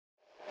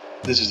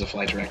This is the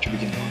flight director.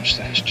 Begin launch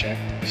status check.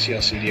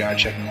 CLCDR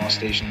checking all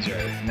stations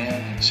are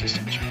manned and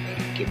systems are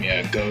ready. Give me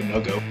a go, no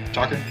go.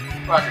 Talker?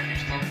 Roger,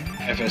 Houston.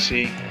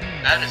 FSC?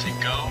 That is a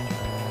go.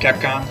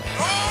 Capcom?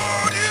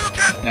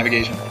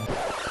 Navigation?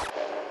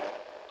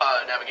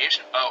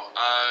 Navigation?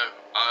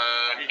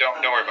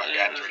 Don't worry about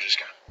guidance. We're just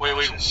gonna... Wait,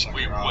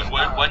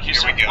 what,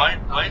 Houston? Here we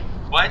go.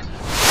 What?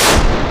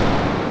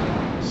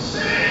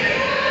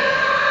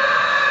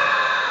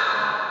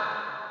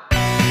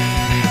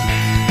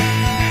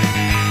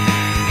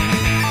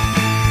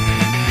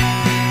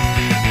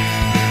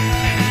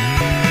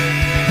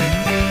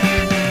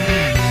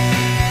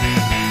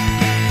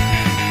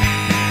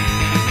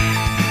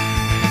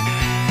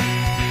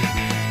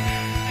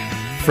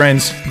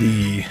 Friends,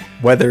 the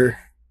weather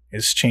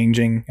is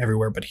changing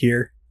everywhere but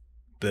here.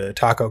 The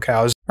taco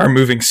cows are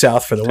moving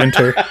south for the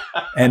winter,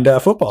 and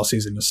football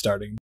season is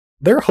starting.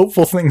 There are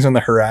hopeful things on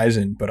the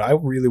horizon, but I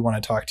really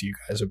want to talk to you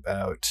guys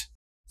about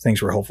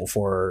things we're hopeful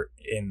for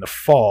in the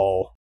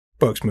fall.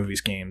 Books,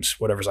 movies, games,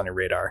 whatever's on your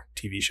radar,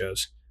 TV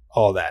shows,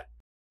 all that.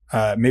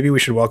 Maybe we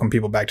should welcome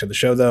people back to the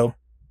show, though.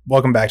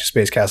 Welcome back to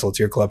Space Castle. It's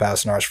your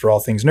clubhouse and ours for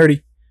all things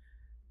nerdy.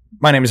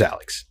 My name is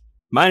Alex.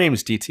 My name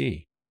is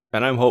DT,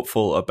 and I'm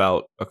hopeful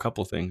about a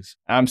couple things.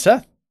 I'm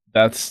Seth.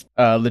 That's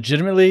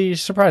legitimately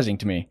surprising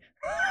to me.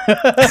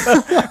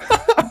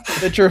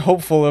 That you're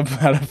hopeful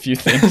about a few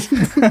things.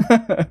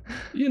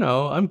 You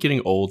know, I'm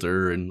getting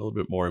older and a little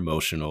bit more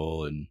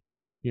emotional and,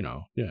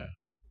 yeah.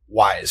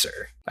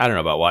 Wiser. I don't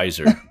know about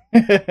wiser.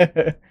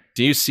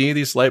 Do you see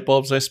these light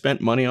bulbs I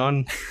spent money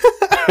on?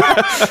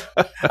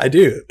 I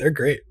do. They're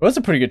great. Well, that's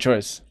a pretty good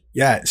choice.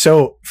 Yeah.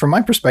 So from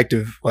my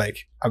perspective,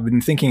 I've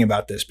been thinking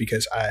about this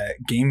because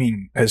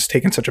gaming has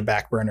taken such a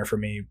back burner for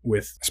me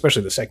with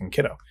especially the second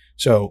kiddo.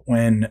 So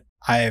when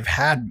I've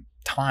had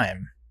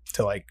time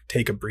to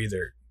take a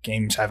breather,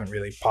 games haven't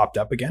really popped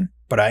up again,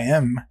 but I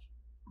am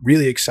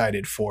really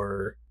excited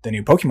for the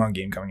new Pokemon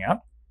game coming out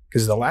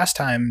because the last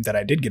time that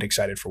I did get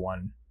excited for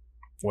one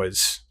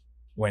was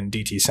when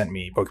DT sent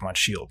me Pokemon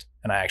Shield,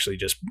 and I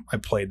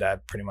played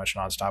that pretty much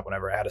nonstop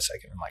whenever I had a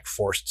second and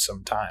forced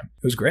some time.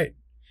 It was great.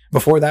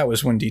 Before that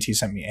was when DT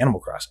sent me Animal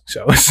Crossing,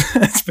 so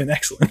it's been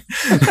excellent.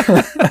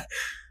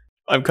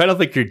 I'm kind of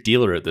like your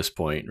dealer at this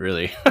point,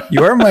 really.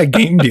 You are my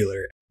game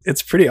dealer.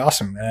 It's pretty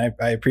awesome, and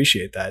I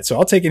appreciate that. So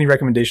I'll take any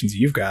recommendations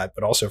you've got,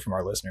 but also from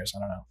our listeners. I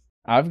don't know.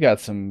 I've got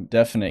some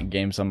definite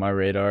games on my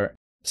radar.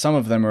 Some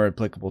of them are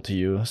applicable to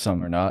you,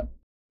 some are not.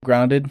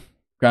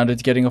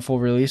 Grounded's getting a full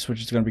release,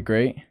 which is going to be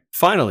great.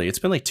 Finally, it's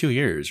been 2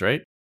 years,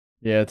 right?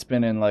 Yeah, it's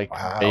been in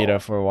beta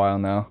for a while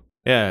now.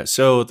 Yeah,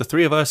 so the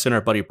three of us and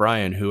our buddy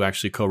Brian, who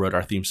actually co-wrote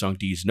our theme song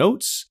D's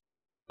Notes,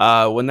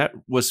 when that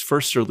was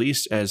first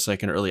released as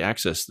an early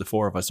access, the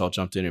four of us all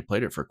jumped in and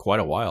played it for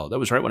quite a while. That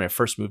was right when I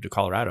first moved to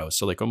Colorado,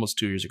 so almost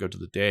 2 years ago to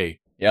the day.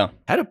 Yeah.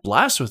 Had a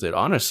blast with it,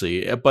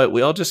 honestly, but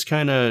we all just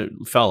kind of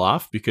fell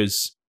off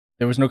because...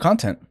 there was no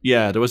content.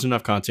 Yeah, there wasn't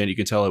enough content. You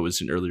could tell it was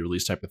an early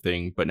release type of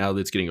thing, but now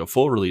that it's getting a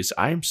full release,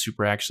 I'm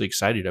super actually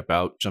excited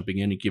about jumping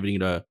in and giving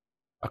it a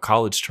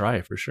college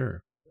try for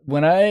sure.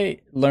 When I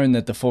learned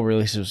that the full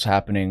release was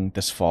happening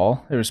this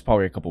fall, it was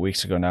probably a couple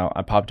weeks ago now,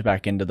 I popped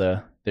back into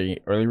the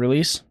early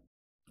release.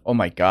 Oh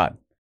my god.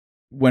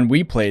 When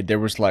we played, there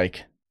was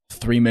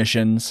 3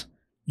 missions.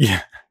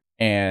 Yeah.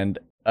 And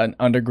an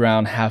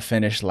underground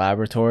half-finished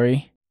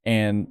laboratory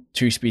and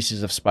 2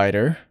 species of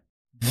spider.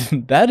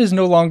 That is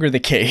no longer the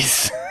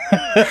case.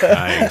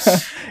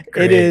 Nice.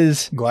 It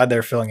is. I'm glad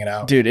they're filling it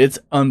out. Dude, it's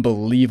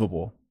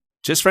unbelievable.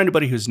 Just for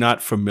anybody who's not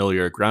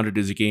familiar, Grounded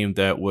is a game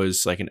that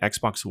was an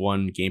Xbox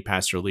One Game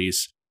Pass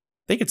release.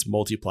 I think it's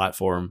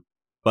multi-platform,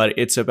 but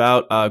it's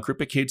about a group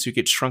of kids who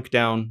get shrunk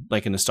down,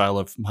 in the style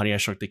of Honey, I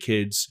Shrunk the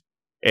Kids,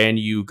 and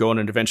you go on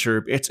an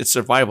adventure. It's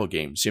survival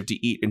games. You have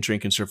to eat and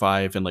drink and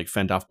survive and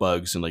fend off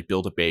bugs and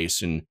build a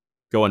base and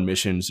go on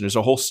missions. And there's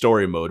a whole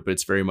story mode, but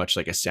it's very much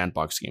like a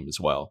sandbox game as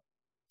well.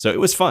 So it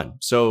was fun.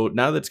 So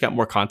now that it's got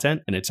more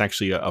content and it's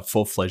actually a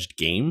full-fledged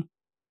game,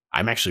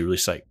 I'm actually really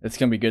psyched. It's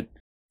going to be good.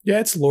 Yeah,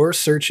 it's lore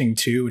searching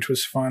too, which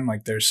was fun.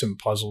 There's some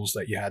puzzles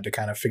that you had to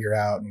kind of figure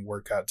out and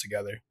work out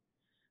together.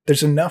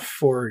 There's enough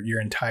for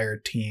your entire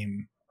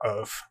team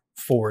of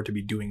 4 to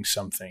be doing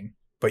something,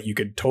 but you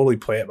could totally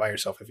play it by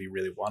yourself if you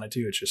really wanted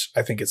to.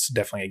 I think it's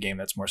definitely a game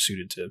that's more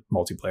suited to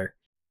multiplayer.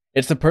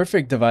 It's the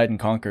perfect divide and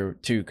conquer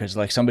too, because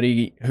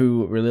somebody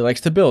who really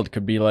likes to build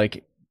could be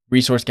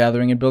resource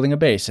gathering and building a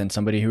base, and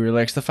somebody who really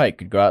likes to fight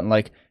could go out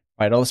and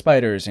fight all the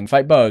spiders and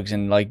fight bugs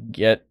and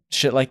get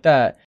shit like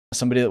that.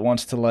 Somebody that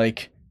wants to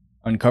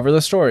uncover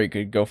the story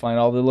could go find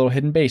all the little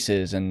hidden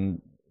bases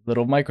and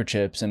little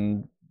microchips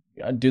and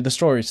do the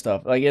story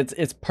stuff.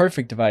 It's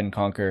perfect divide and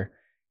conquer.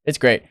 It's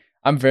great.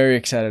 I'm very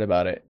excited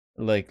about it.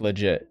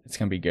 Legit, it's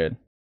gonna be good.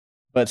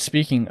 But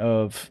speaking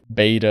of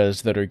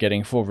betas that are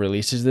getting full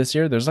releases this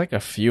year, there's a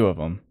few of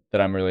them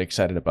that I'm really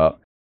excited about.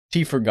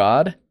 T for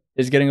God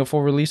is getting a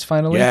full release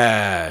finally.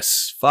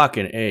 Yes,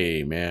 fucking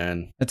A,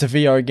 man. It's a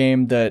VR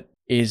game that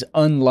is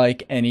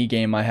unlike any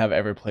game I have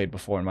ever played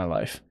before in my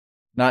life.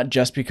 Not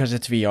just because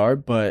it's VR,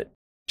 but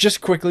just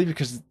quickly,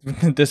 because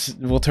this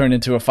will turn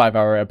into a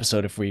 5-hour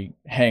episode if we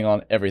hang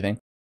on everything.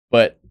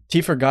 But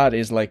T for God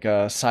is like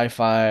a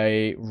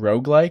sci-fi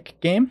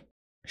roguelike game,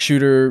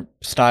 shooter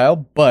style.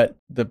 But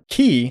the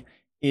key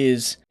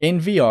is in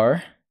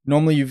VR.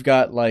 Normally you've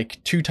got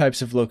like 2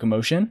 types of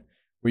locomotion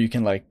where you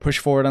can like push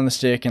forward on the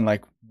stick and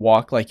like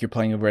walk like you're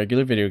playing a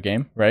regular video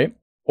game, right?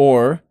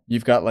 Or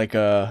you've got like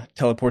a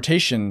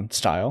teleportation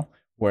style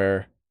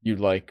where you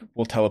like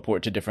will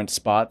teleport to different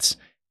spots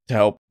to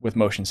help with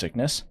motion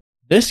sickness.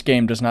 This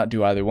game does not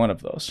do either one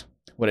of those.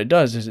 What it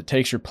does is it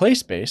takes your play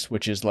space,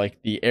 which is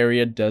like the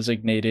area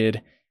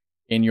designated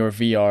in your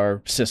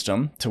VR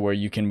system to where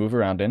you can move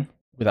around in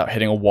without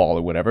hitting a wall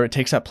or whatever. It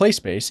takes that play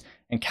space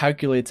and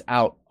calculates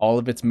out all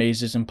of its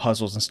mazes and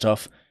puzzles and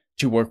stuff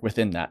to work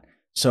within that.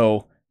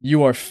 So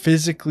you are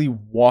physically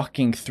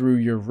walking through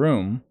your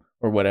room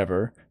or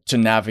whatever to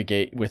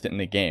navigate within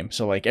the game.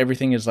 So like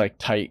everything is like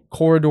tight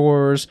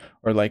corridors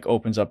or like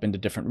opens up into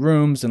different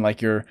rooms, and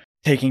like you're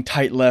taking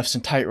tight lefts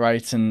and tight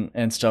rights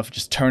and stuff,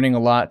 just turning a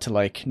lot to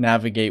like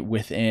navigate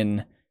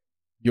within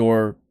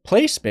your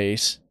play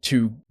space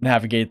to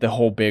navigate the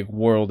whole big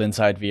world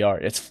inside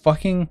VR. It's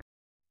fucking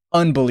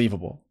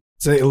unbelievable.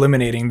 So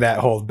eliminating that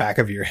whole back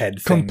of your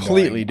head thing.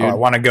 Completely, going, dude. I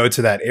want to go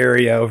to that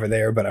area over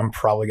there, but I'm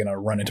probably going to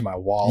run into my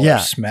wall Yeah. or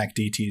smack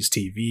DT's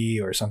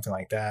TV or something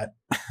like that.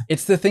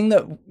 It's the thing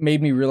that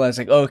made me realize,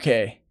 like,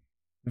 okay,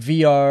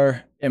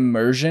 VR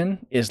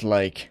immersion is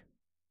like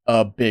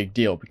a big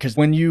deal, because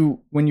when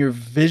your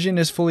vision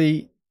is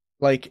fully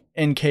like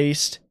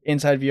encased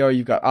inside VR,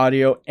 you've got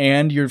audio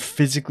and you're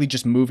physically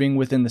just moving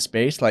within the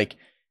space, like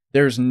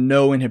there's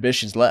no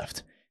inhibitions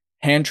left.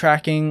 Hand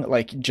tracking,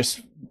 like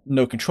just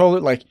no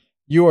controller, like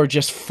you are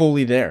just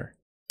fully there.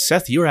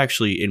 Seth, you were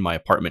actually in my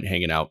apartment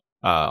hanging out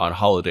on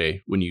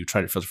holiday when you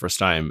tried it for the first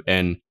time.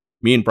 And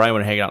me and Brian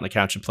were hanging out on the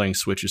couch and playing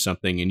Switch or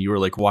something. And you were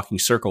like walking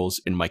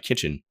circles in my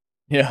kitchen.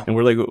 Yeah. And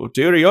we're like,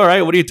 dude, are you all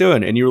right? What are you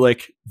doing? And you were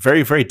like,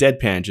 very, very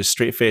deadpan, just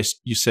straight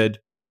faced. You said,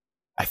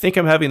 I think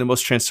I'm having the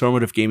most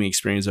transformative gaming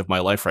experience of my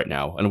life right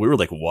now. And we were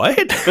like, what?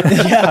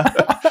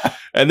 Yeah.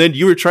 And then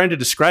you were trying to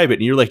describe it.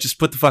 And you're like, just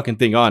put the fucking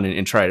thing on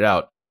and try it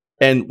out.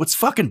 And what's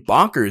fucking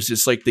bonkers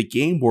is like the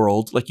game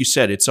world, like you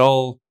said, it's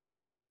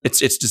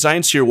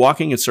designed so you're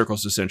walking in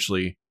circles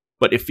essentially,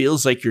 but it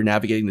feels like you're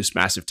navigating this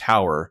massive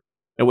tower.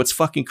 And what's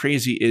fucking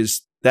crazy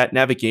is that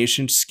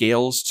navigation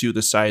scales to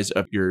the size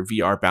of your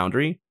VR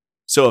boundary.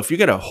 So if you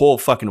get a whole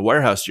fucking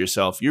warehouse to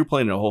yourself, you're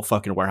playing in a whole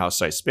fucking warehouse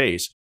size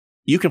space.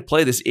 You can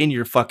play this in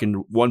your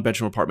fucking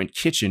 1-bedroom apartment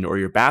kitchen or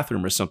your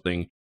bathroom or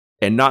something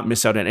and not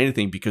miss out on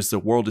anything because the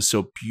world is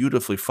so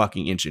beautifully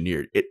fucking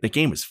engineered. The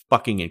game is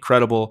fucking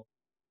incredible.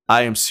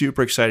 I am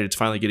super excited it's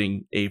finally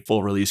getting a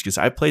full release because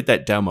I played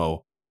that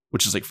demo,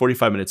 which is like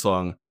 45 minutes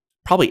long,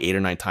 probably 8 or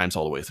 9 times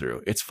all the way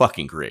through. It's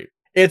fucking great.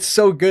 It's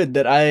so good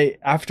that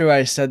after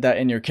I said that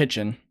in your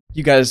kitchen,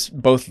 you guys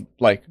both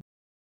like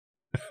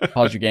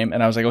paused your game,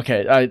 and I was like,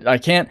 okay, I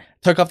can't.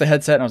 Took off the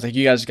headset, and I was like,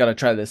 you guys got to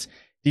try this.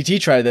 DT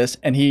tried this,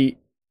 and he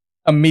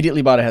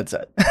immediately bought a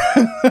headset.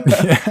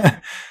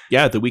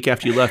 Yeah, the week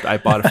after you left, I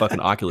bought a fucking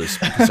Oculus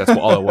because that's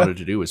all I wanted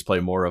to do was play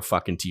more of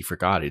fucking T for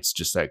God. It's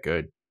just that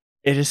good.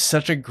 It is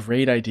such a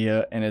great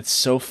idea, and it's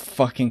so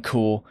fucking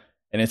cool,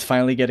 and it's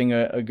finally getting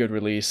a good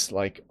release.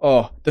 Like,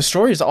 oh, the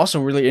story is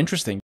also really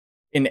interesting.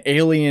 An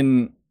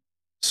alien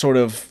sort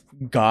of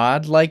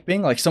god-like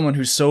being, like someone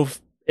who's so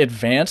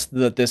advanced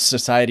that this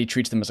society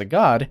treats them as a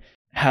god,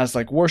 has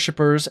like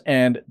worshippers,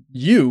 and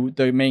you,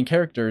 the main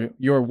character,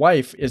 your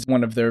wife, is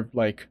one of their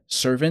like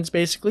servants,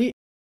 basically.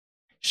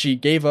 She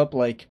gave up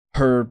like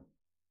her,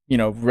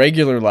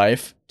 regular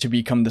life to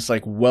become this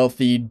like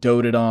wealthy,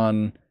 doted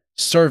on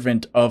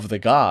servant of the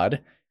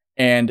god,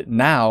 and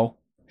now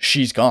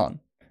she's gone.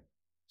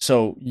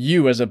 So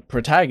you as a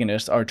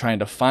protagonist are trying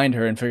to find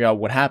her and figure out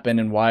what happened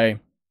and why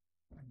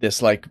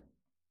this like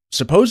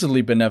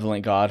supposedly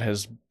benevolent god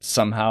has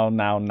somehow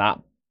now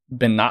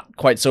not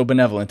quite so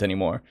benevolent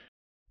anymore.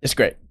 It's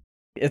great.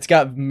 It's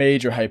got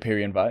major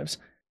Hyperion vibes.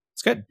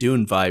 It's got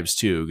Dune vibes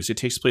too, because it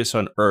takes place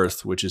on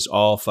Earth, which is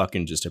all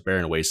fucking just a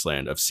barren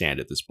wasteland of sand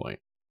at this point.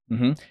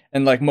 Mm-hmm.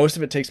 And like most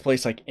of it takes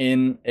place like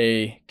in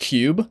a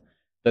cube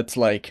that's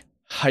like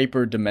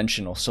hyper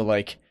dimensional. So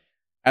like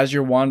as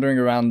you're wandering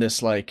around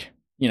this like,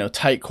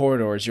 tight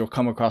corridors, you'll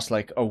come across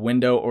like a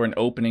window or an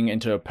opening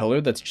into a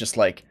pillar that's just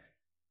like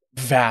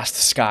vast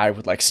sky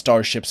with like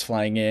starships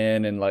flying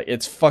in, and like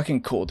it's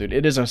fucking cool, dude.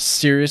 It is a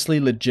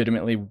seriously,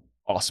 legitimately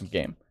awesome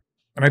game.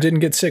 And I didn't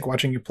get sick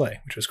watching you play,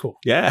 which was cool.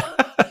 Yeah.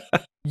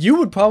 You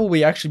would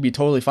probably actually be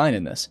totally fine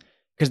in this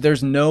because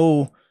there's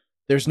no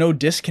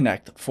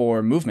disconnect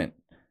for movement.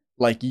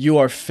 Like you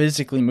are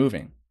physically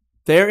moving.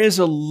 There is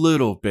a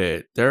little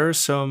bit. There are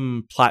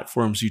some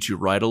platforms you two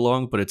ride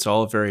along, but it's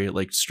all very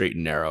like straight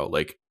and narrow.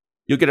 Like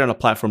you'll get on a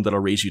platform that'll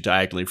raise you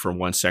diagonally from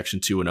one section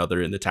to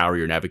another in the tower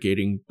you're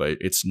navigating, but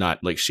it's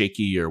not like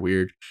shaky or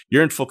weird.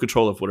 You're in full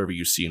control of whatever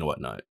you see and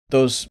whatnot.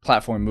 Those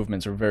platform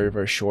movements are very,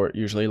 very short,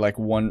 usually like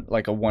a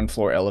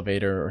 1-floor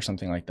elevator or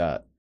something like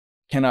that.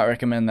 Cannot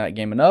recommend that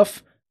game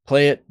enough.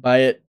 Play it,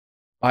 buy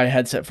a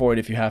headset for it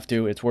if you have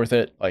to. It's worth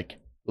it. Like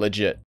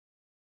legit.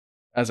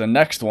 As a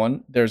next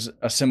one, there's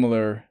a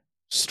similar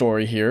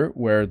story here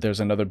where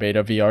there's another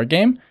beta VR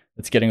game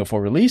that's getting a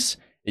full release.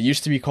 It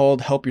used to be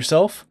called Help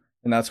Yourself,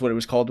 and that's what it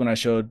was called when I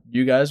showed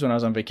you guys when I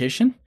was on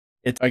vacation.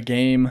 It's a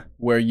game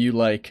where you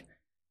like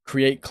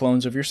create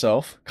clones of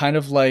yourself, kind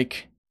of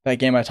like that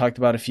game I talked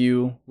about a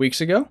few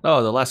weeks ago.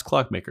 Oh, The Last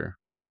Clockmaker.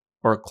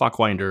 Or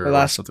Clockwinder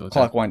or something like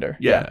that. Clockwinder.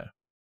 Yeah.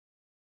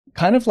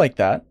 Kind of like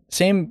that.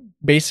 Same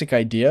basic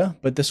idea,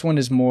 but this one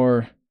is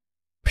more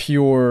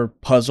pure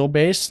puzzle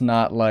based,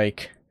 not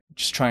like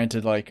just trying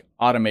to like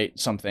automate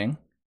something.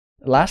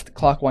 Last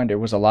Clockwinder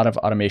was a lot of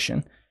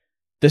automation.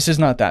 This is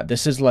not that.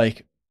 This is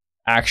like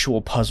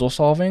actual puzzle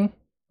solving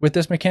with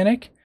this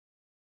mechanic.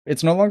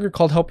 It's no longer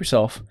called Help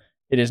Yourself.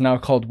 It is now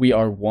called We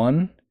Are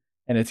One,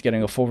 and it's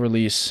getting a full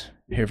release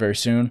here very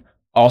soon.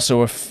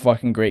 Also a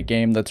fucking great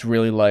game that's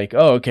really like,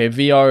 oh, okay,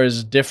 VR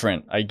is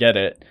different. I get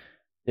it.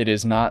 It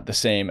is not the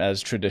same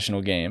as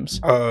traditional games.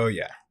 Oh,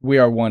 yeah. We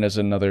Are One is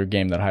another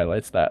game that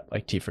highlights that,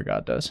 like T for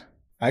God does.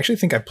 I actually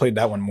think I played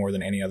that one more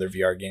than any other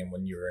VR game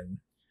when you were in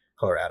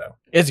Colorado.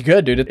 It's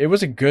good, dude. It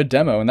was a good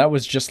demo, and that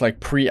was just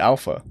like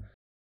pre-alpha.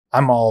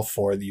 I'm all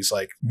for these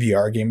like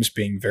VR games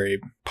being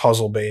very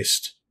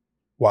puzzle-based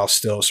while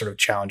still sort of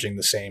challenging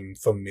the same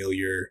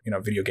familiar,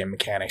 video game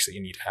mechanics that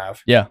you need to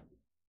have. Yeah.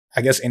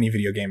 I guess any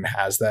video game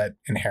has that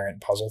inherent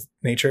puzzle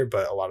nature,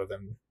 but a lot of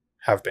them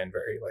have been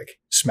very like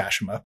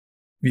smash 'em up.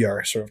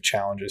 VR sort of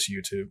challenges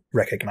you to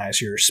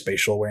recognize your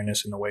spatial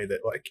awareness in the way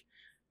that like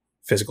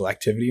physical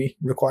activity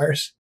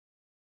requires.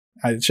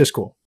 It's just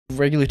cool.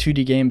 Regular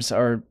 2D games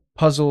are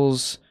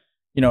puzzles,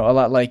 a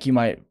lot like you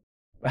might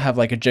have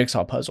like a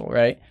jigsaw puzzle,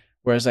 right?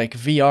 Whereas like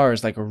VR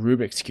is like a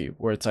Rubik's Cube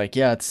where it's like,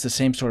 yeah, it's the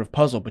same sort of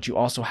puzzle, but you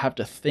also have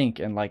to think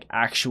in like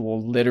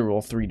actual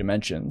literal 3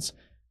 dimensions,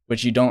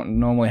 which you don't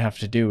normally have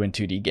to do in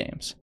 2D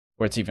games,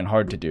 where it's even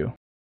hard to do.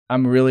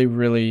 I'm really,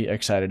 really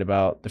excited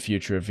about the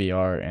future of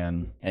VR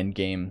and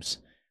games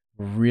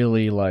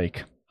really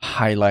like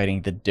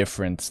highlighting the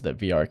difference that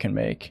VR can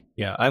make.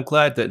 Yeah, I'm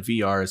glad that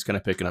VR is kind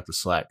of picking up the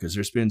slack because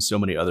there's been so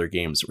many other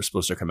games that were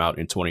supposed to come out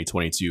in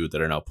 2022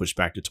 that are now pushed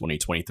back to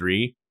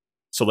 2023.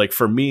 So like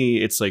for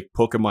me, it's like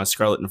Pokemon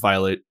Scarlet and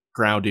Violet,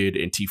 Grounded,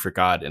 and T for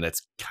God, and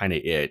that's kind of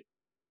it.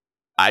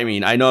 I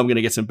mean, I know I'm going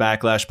to get some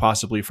backlash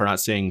possibly for not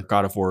saying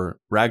God of War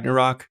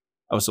Ragnarok.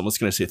 I was almost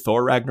going to say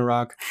Thor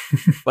Ragnarok,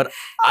 but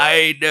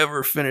I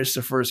never finished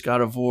the first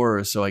God of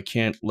War, so I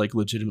can't like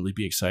legitimately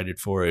be excited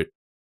for it.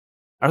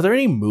 Are there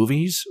any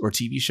movies or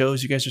TV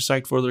shows you guys are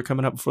psyched for that are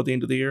coming out before the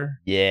end of the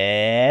year?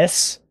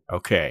 Yes.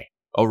 Okay.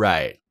 All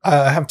right.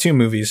 I have 2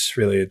 movies,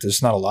 really.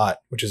 There's not a lot,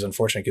 which is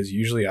unfortunate because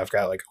usually I've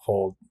got like a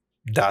whole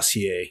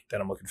dossier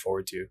that I'm looking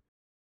forward to.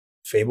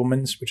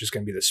 Fablemans, which is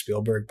going to be the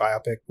Spielberg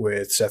biopic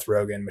with Seth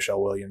Rogen,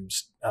 Michelle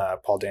Williams,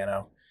 Paul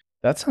Dano.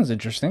 That sounds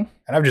interesting.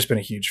 And I've just been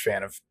a huge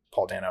fan of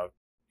Paul Dano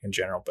in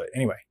general, but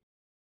anyway.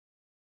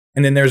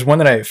 And then there's one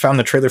that I found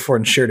the trailer for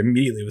and shared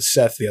immediately with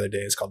Seth the other day.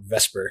 It's called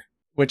Vesper.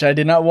 Which I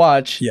did not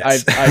watch.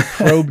 Yes. I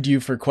probed you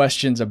for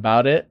questions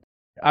about it.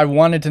 I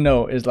wanted to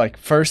know,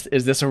 first,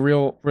 is this a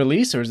real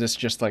release or is this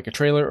just like a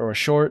trailer or a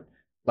short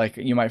like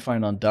you might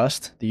find on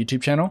Dust, the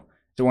YouTube channel?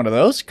 Is it one of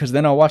those? Because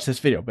then I'll watch this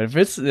video. But if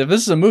this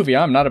is a movie,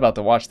 I'm not about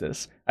to watch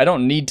this. I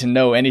don't need to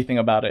know anything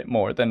about it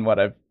more than what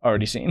I've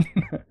already seen.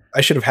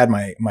 I should have had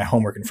my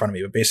homework in front of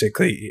me, but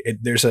basically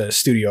there's a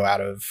studio out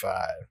of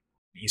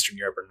Eastern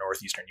Europe or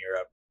Northeastern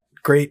Europe.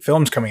 Great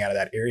films coming out of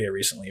that area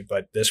recently,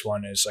 but this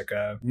one is like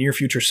a near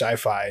future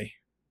sci-fi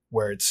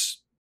where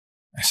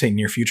I say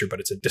near future, but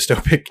it's a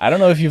dystopic. I don't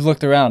know if you've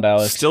looked around,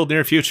 Alex. Still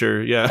near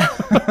future, yeah.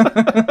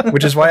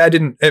 Which is why I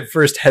didn't at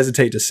first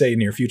hesitate to say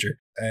near future.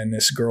 And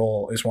this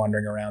girl is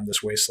wandering around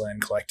this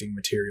wasteland collecting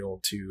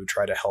material to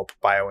try to help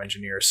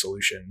bioengineer a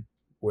solution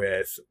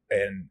with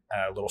a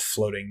little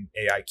floating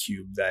AI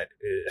cube that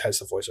has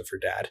the voice of her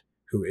dad,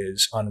 who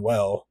is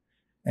unwell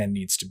and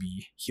needs to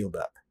be healed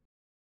up.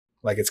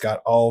 Like it's got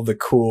all the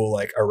cool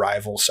like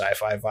Arrival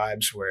sci-fi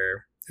vibes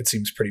where it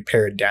seems pretty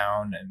pared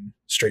down and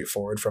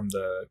straightforward from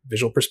the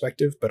visual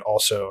perspective, but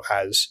also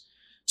has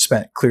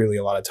spent clearly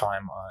a lot of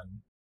time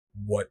on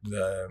what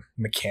the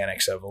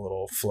mechanics of a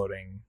little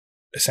floating,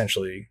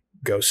 essentially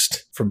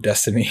ghost from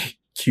Destiny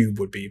cube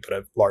would be, but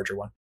a larger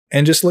one.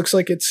 And just looks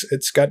like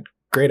it's got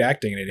great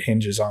acting, and it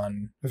hinges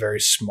on a very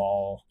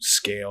small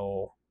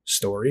scale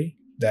story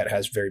that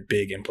has very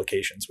big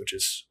implications, which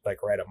is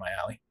like right up my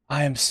alley.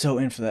 I am so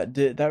in for that.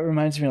 That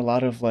reminds me a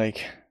lot of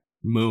like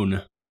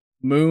Moon.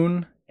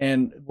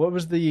 And what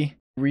was the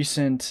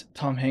recent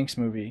Tom Hanks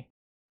movie?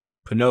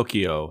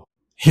 Pinocchio.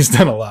 He's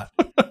done a lot.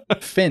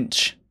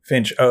 Finch.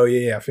 Oh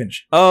yeah,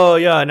 Finch. Oh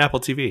yeah, on Apple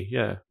TV.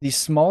 Yeah. These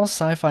small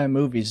sci-fi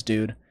movies,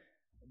 dude,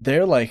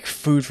 they're like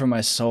food for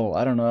my soul.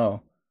 I don't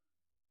know.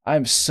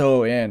 I'm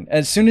so in.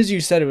 As soon as you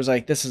said it was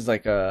like, this is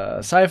like a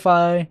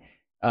sci-fi,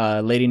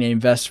 lady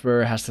named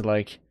Vesper has to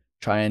like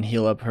try and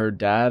heal up her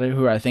dad,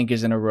 who I think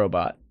is in a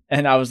robot.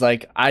 And I was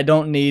like, I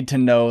don't need to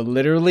know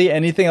literally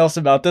anything else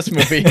about this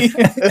movie.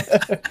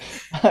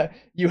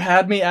 You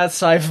had me at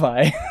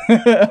sci-fi.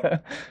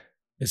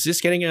 Is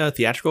this getting a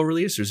theatrical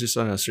release or is this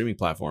on a streaming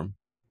platform?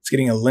 It's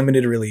getting a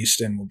limited release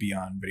and will be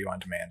on video on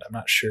demand. I'm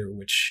not sure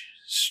which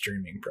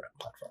streaming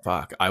platform.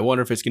 Fuck. I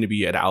wonder if it's going to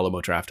be at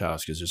Alamo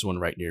Drafthouse because there's one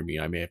right near me.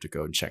 I may have to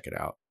go and check it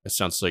out. It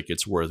sounds like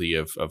it's worthy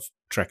of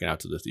trekking out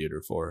to the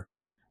theater for.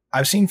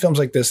 I've seen films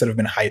like this that have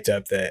been hyped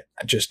up that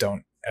just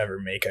don't ever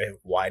make a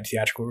wide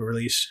theatrical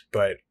release.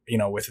 But, you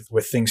know,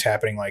 with things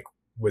happening like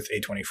with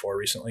A24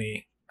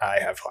 recently, I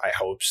have high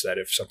hopes that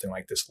if something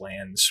like this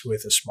lands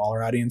with a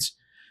smaller audience,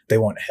 they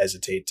won't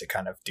hesitate to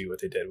kind of do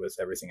what they did with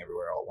Everything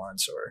Everywhere All at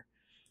Once,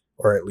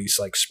 or at least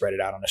like spread it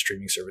out on a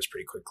streaming service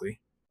pretty quickly.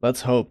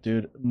 Let's hope,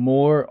 dude.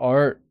 More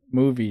art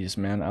movies,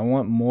 man. I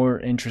want more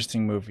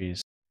interesting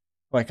movies.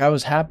 Like, I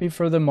was happy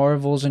for the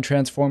Marvels and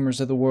Transformers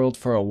of the world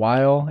for a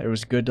while. It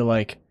was good to,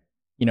 like,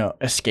 you know,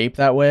 escape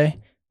that way.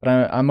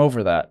 But I'm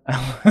over that.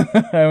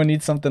 I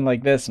need something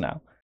like this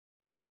now.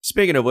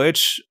 Speaking of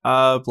which,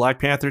 Black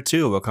Panther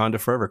 2,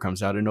 Wakanda Forever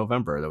comes out in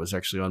November. That was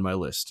actually on my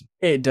list.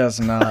 It does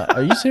not.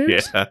 Are you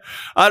serious? Yeah.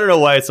 I don't know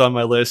why it's on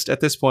my list.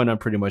 At this point, I'm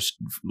pretty much,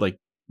 like,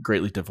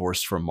 greatly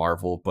divorced from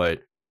Marvel,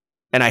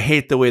 and I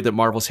hate the way that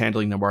Marvel's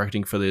handling the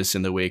marketing for this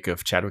in the wake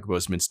of Chadwick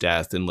Boseman's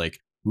death and like,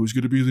 who's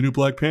going to be the new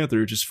Black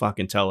Panther? Just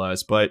fucking tell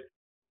us. But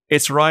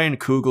it's Ryan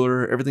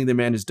Coogler. Everything the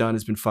man has done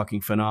has been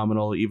fucking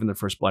phenomenal. Even the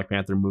first Black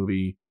Panther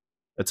movie,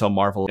 until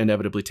Marvel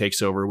inevitably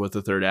takes over with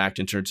the third act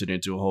and turns it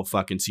into a whole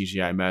fucking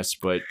CGI mess.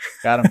 But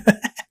got him.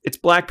 It's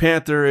Black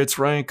Panther. It's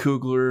Ryan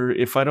Coogler.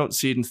 If I don't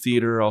see it in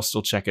theater, I'll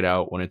still check it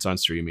out when it's on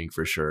streaming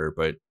for sure.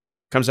 But it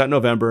comes out in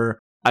November.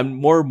 I'm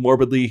more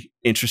morbidly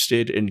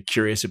interested and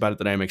curious about it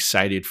than I'm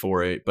excited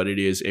for it, but it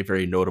is a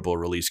very notable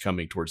release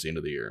coming towards the end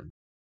of the year.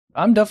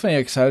 I'm definitely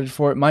excited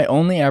for it. My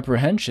only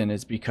apprehension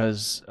is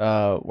because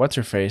what's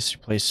her face, who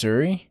plays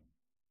Suri?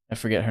 I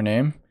forget her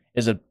name.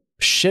 Is a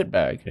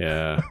shitbag.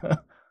 Yeah.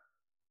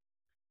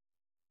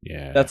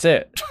 Yeah. That's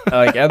it.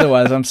 Like,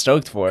 otherwise, I'm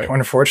stoked for it. We're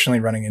unfortunately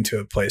running into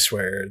a place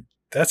where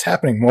that's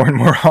happening more and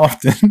more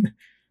often.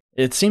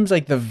 It seems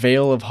like the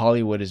veil of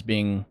Hollywood is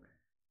being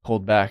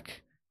pulled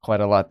back quite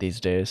a lot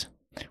these days,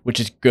 which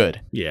is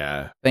good.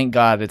 Yeah. Thank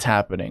God it's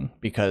happening,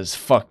 because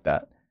fuck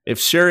that. If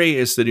Shuri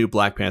is the new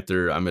Black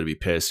Panther, I'm going to be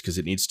pissed because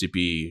it needs to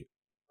be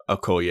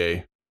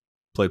Okoye,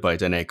 played by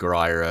Danai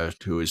Gurira,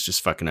 who is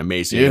just fucking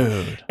amazing.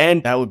 Dude,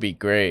 and that would be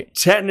great.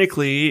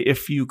 Technically,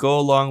 if you go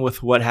along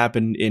with what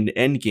happened in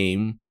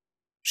Endgame,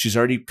 she's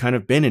already kind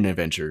of been an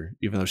Avenger,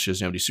 even though she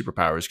doesn't have any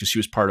superpowers, because she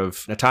was part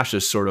of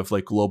Natasha's sort of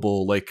like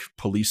global like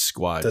police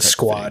squad. The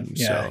squad, thing.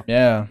 yeah. So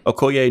Yeah.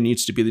 Okoye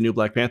needs to be the new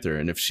Black Panther,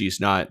 and if she's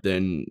not,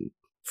 then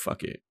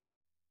fuck it.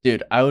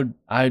 Dude,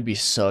 I'd be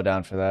so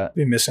down for that.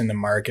 Be missing the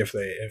mark if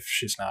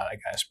she's not, I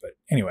guess. But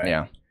anyway.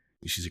 Yeah.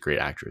 She's a great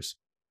actress.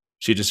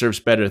 She deserves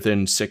better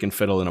than Sick and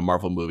Fiddle in a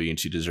Marvel movie, and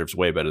she deserves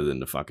way better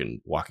than the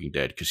fucking Walking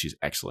Dead because she's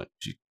excellent.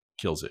 She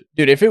kills it.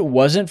 Dude, if it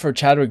wasn't for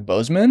Chadwick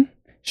Boseman,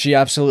 she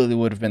absolutely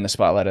would have been the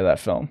spotlight of that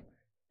film.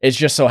 It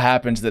just so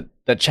happens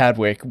that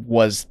Chadwick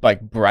was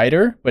like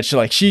brighter, but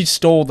she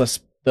stole the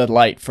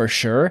light for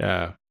sure.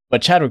 Yeah.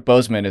 But Chadwick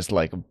Boseman is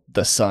like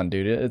the sun,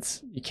 dude.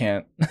 You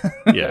can't.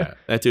 Yeah,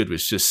 that dude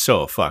was just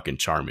so fucking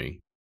charming.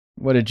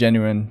 What a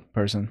genuine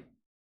person.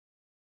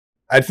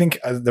 I think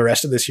the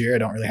rest of this year, I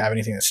don't really have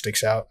anything that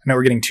sticks out. I know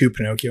we're getting 2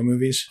 Pinocchio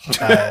movies.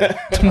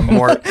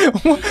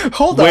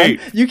 Hold on.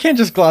 You can't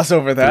just gloss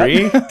over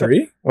that.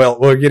 3? Well,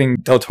 we're getting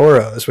Del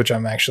Toro's, which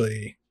I'm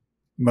actually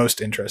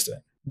most interested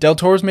in. Del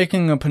Toro's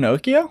making a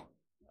Pinocchio?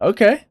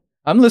 Okay.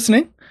 I'm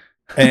listening.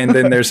 And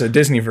then there's a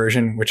Disney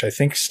version, which I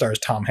think stars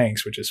Tom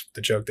Hanks, which is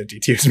the joke that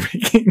DT was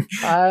making.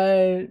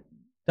 I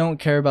don't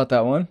care about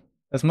that one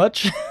as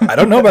much. I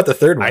don't know about the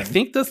third one. I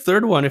think the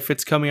third one, if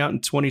it's coming out in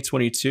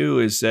 2022,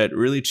 is that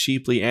really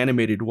cheaply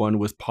animated one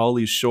with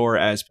Pauly Shore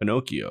as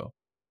Pinocchio.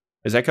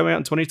 Is that coming out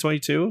in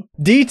 2022?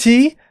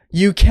 DT,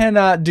 you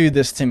cannot do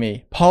this to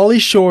me. Pauly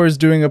Shore is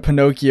doing a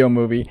Pinocchio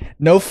movie.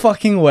 No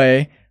fucking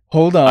way.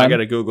 Hold on. I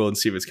gotta Google and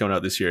see if it's coming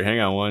out this year. Hang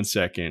on one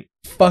second.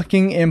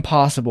 Fucking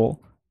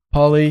impossible.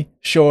 Pauly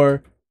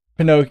Shore,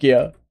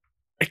 Pinocchio.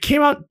 It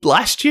came out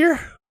last year?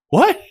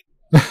 What?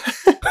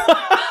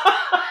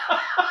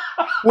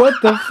 What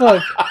the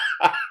fuck?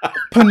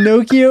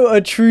 Pinocchio, a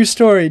true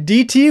story.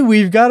 DT,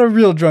 we've got a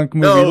real drunk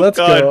movie. Let's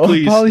go.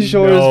 Please, Pauly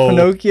Shore's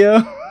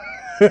Pinocchio.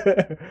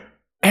 It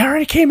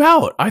already came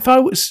out. I thought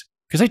it was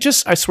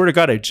because I swear to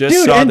God, I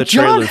just saw the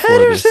trailer for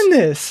this. In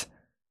this.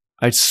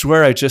 I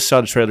swear I just saw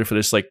the trailer for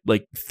this like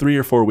 3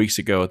 or 4 weeks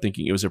ago,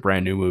 thinking it was a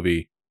brand new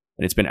movie,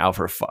 and it's been out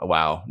for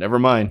wow. Never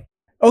mind.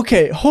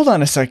 Okay, hold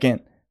on a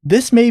second.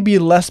 This may be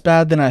less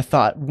bad than I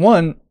thought.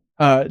 One,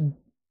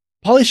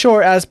 Pauly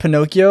Shore as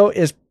Pinocchio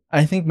is,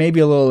 I think, maybe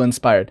a little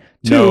inspired.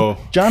 2, No.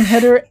 John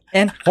Heder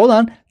and hold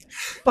on,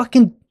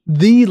 fucking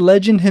the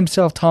legend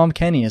himself, Tom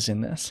Kenny, is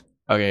in this.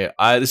 Okay,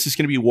 this is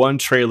going to be one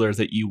trailer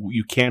that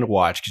you can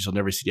watch because you'll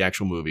never see the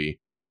actual movie.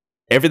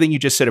 Everything you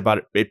just said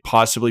about it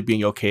possibly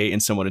being okay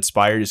and someone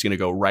inspired is going to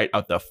go right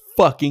out the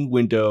fucking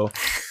window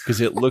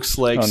because it looks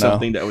like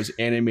something that was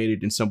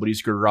animated in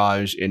somebody's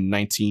garage in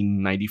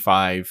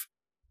 1995.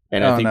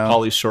 And I think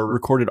Pauly Shore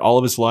recorded all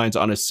of his lines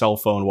on his cell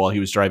phone while he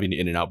was driving to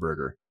In-N-Out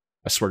Burger.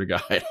 I swear to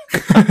God.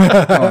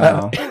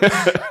 Oh,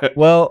 no.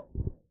 Well,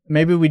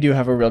 maybe we do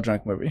have a real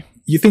drunk movie.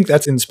 You think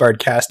that's inspired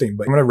casting,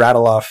 but I'm going to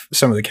rattle off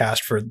some of the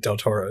cast for Del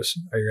Toro's.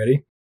 Are you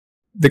ready?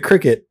 The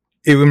Cricket,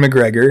 Ewan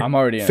McGregor. I'm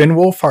already in. Finn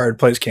Wolfhard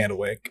plays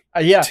Candlewick.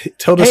 Yeah.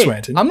 Tilda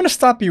Swinton. I'm going to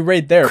stop you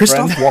right there,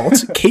 Christoph friend.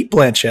 Waltz. Kate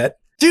Blanchett.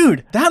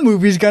 Dude, that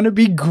movie's going to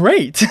be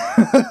great.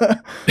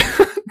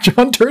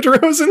 John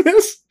Turturro's in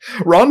this?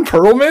 Ron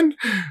Perlman?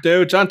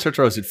 Dude, John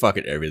Turturro's in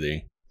fucking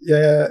everything.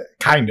 Yeah,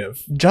 kind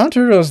of. John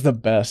Turturro's the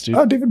best, dude.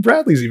 Oh, David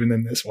Bradley's even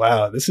in this.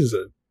 Wow, this is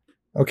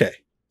okay.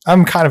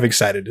 I'm kind of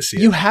excited to see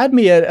it. You had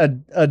me at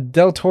a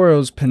Del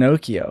Toro's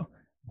Pinocchio,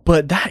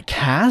 but that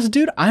cast,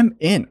 dude, I'm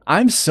in.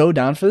 I'm so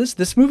down for this.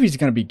 This movie's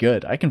going to be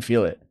good. I can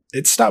feel it.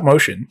 It's stop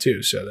motion,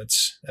 too, so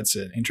that's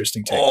an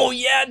interesting take. Oh,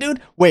 yeah,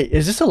 dude. Wait,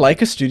 is this a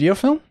Leica studio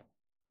film?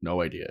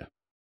 No idea.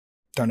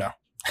 Don't know.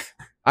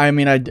 I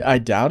mean, I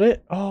doubt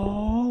it.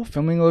 Oh,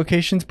 filming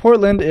locations,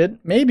 Portland.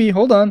 Maybe.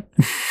 Hold on.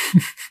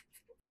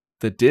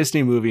 The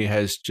Disney movie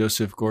has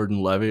Joseph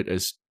Gordon-Levitt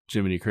as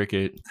Jiminy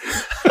Cricket.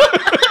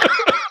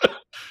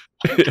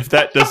 If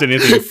that does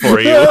anything for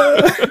you.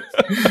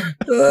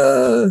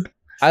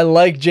 I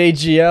like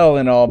JGL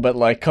and all, but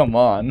like, come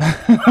on.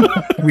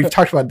 We've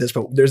talked about this,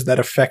 but there's that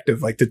effect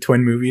of like the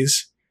twin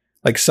movies.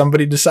 Like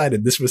somebody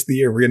decided this was the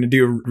year we're going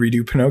to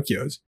redo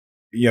Pinocchios.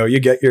 You know, you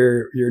get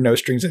your no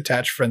strings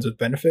attached friends with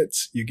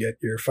benefits. You get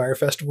your Fire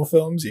Festival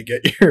films. You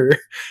get your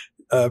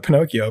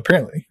Pinocchio,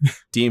 apparently.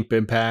 Deep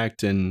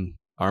Impact and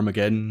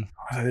Armageddon.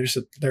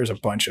 There's a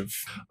bunch of...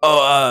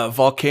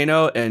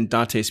 Volcano and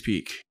Dante's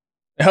Peak.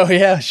 Oh,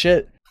 yeah,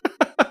 shit.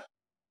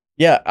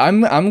 Yeah,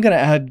 I'm going to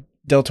add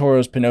Del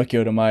Toro's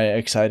Pinocchio to my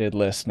excited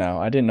list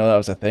now. I didn't know that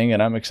was a thing,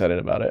 and I'm excited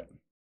about it.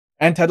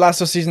 And Ted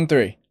Lasso Season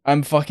 3.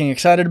 I'm fucking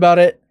excited about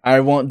it. I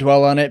won't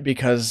dwell on it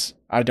because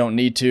I don't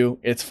need to.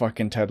 It's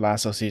fucking Ted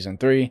Lasso Season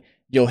 3.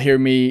 You'll hear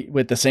me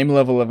with the same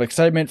level of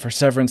excitement for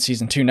Severance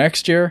Season 2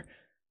 next year.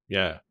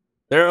 Yeah.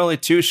 There are only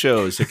two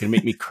shows that can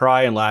make me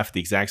cry and laugh at the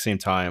exact same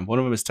time. One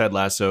of them is Ted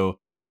Lasso.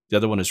 The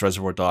other one is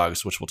Reservoir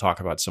Dogs, which we'll talk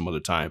about some other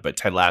time. But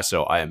Ted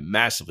Lasso, I am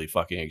massively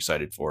fucking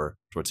excited for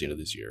towards the end of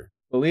this year.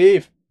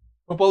 Believe.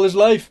 Football is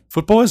life.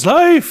 Football is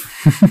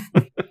life.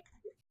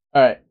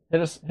 All right.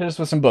 Hit us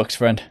with some books,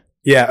 friend.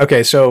 Yeah,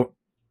 okay, so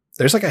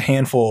there's like a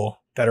handful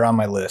that are on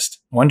my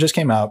list. One just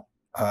came out.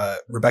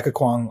 Rebecca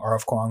Kwong,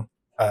 R.F. Kwong,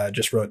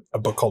 just wrote a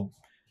book called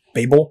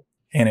Babel,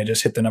 and it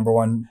just hit the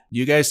 #1.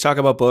 You guys talk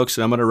about books,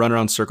 and I'm going to run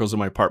around circles in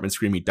my apartment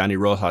screaming Danny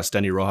Rojas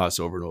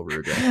over and over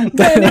again.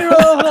 Danny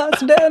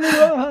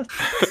Rojas.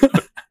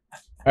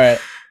 All right.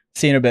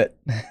 See you in a bit.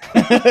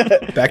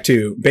 Back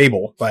to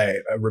Babel by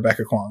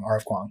Rebecca Kwong,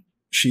 R.F. Kwong.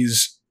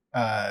 She's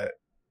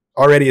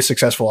already a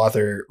successful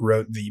author,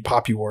 wrote the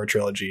Poppy War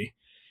trilogy,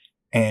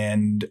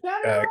 and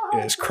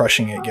is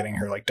crushing it, getting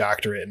her like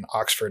doctorate in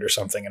Oxford or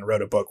something, and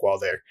wrote a book while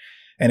there.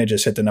 And it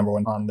just hit the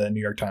 #1 on the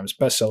New York Times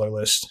bestseller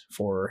list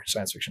for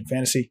science fiction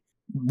fantasy.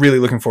 Really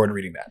looking forward to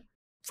reading that.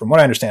 From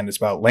what I understand, it's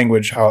about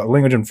language, how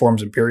language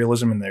informs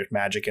imperialism, and there's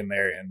magic in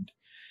there. And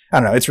I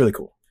don't know, it's really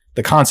cool.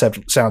 The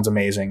concept sounds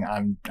amazing.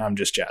 I'm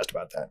just jazzed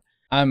about that.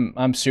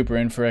 I'm super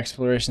in for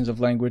explorations of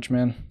language,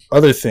 man.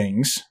 Other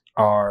things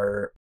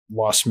are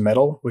Lost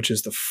Metal, which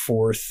is the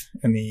 4th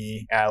in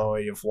the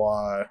Alloy of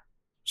Law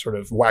sort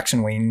of wax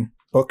and wane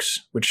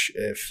books, which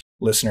if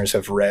listeners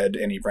have read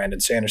any Brandon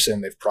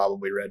Sanderson, they've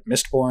probably read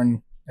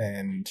Mistborn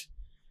and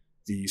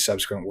the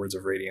subsequent Words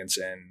of Radiance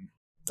and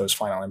those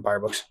Final Empire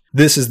books.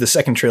 This is the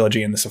second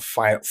trilogy, and this is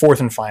 4th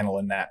and final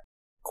in that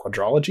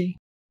quadrilogy.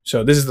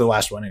 So this is the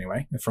last one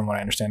anyway, from what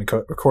I understand.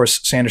 Of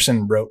course,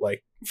 Sanderson wrote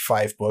like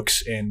 5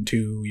 books in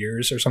 2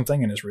 years or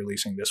something and is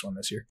releasing this one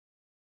this year.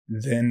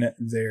 Then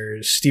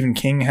there's Stephen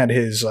King had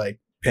his like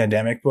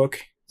pandemic book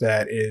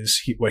that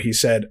is what he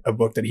said, a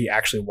book that he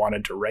actually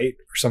wanted to write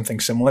or something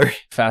similar.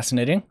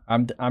 Fascinating.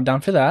 I'm down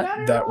for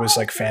that. That was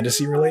like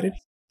fantasy related,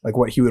 like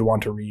what he would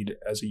want to read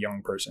as a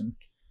young person.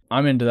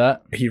 I'm into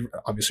that. He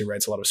obviously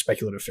writes a lot of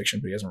speculative fiction,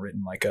 but he hasn't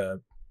written like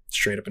a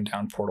straight up and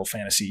down portal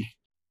fantasy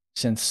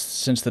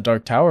since the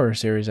Dark Tower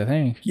series, I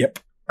think. Yep.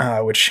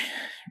 Which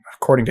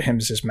according to him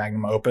is his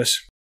magnum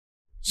opus.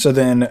 So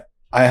then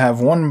I have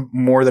one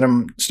more that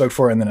I'm stoked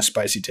for, and then a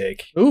spicy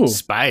take. Ooh,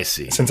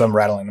 spicy. Since I'm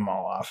rattling them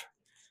all off.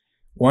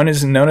 One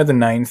is Nona the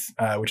Ninth,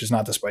 which is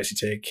not the spicy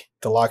take.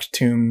 The Locked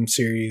Tomb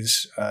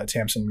series,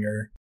 Tamsin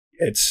Muir.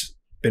 It's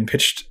been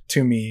pitched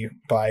to me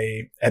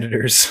by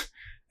editors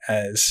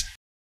as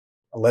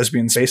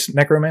lesbian space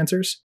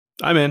necromancers.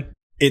 I'm in.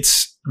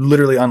 It's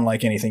literally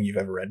unlike anything you've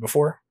ever read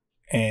before.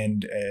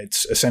 And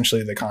it's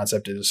essentially the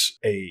concept is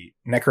a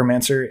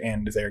necromancer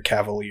and their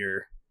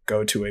cavalier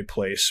go to a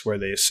place where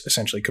they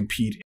essentially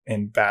compete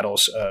in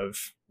battles of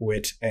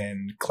wit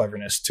and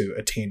cleverness to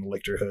attain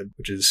lictorhood,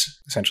 which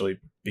is essentially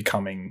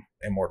becoming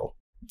immortal.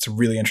 It's a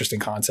really interesting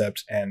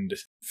concept and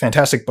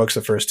fantastic books.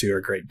 The first 2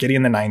 are great.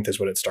 Gideon the Ninth is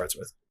what it starts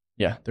with.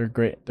 Yeah, they're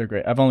great. They're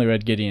great. I've only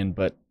read Gideon,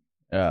 but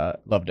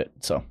loved it.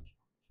 So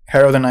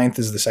Harrow the Ninth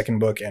is the second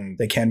book, and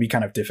they can be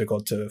kind of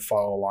difficult to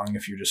follow along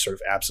if you're just sort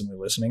of absently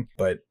listening,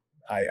 but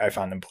I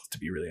found them both to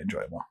be really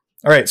enjoyable.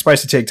 All right,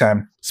 spicy take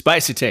time.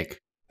 Spicy take.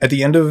 At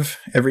the end of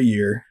every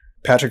year,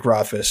 Patrick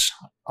Rothfuss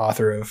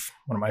author of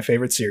one of my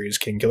favorite series,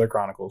 King Killer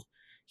Chronicles.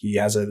 He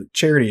has a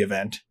charity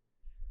event,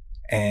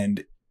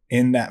 and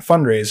in that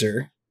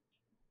fundraiser,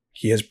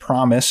 he has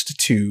promised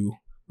to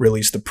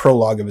release the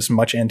prologue of his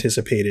much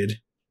anticipated,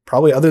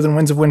 probably other than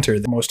Winds of Winter,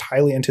 the most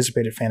highly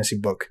anticipated fantasy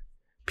book,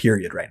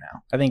 period, right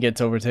now. I think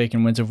it's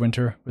overtaken Winds of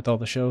Winter with all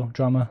the show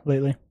drama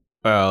lately.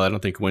 Well, I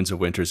don't think Winds of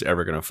Winter is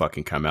ever going to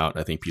fucking come out.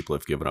 I think people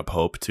have given up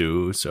hope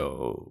too.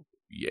 So,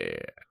 yeah.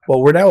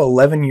 Well, we're now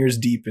 11 years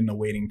deep in the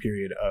waiting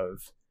period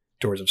of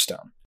Doors of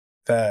Stone.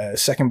 The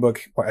second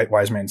book,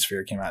 Wise Man's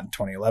Sphere, came out in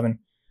 2011.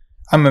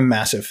 I'm a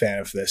massive fan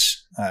of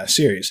this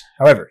series.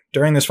 However,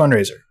 during this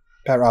fundraiser,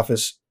 Pat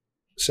Rothfuss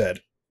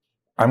said,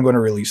 I'm going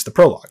to release the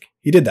prologue.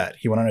 He did that.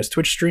 He went on his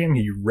Twitch stream.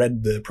 He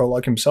read the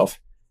prologue himself.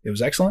 It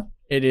was excellent.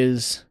 It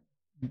is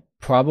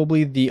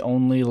probably the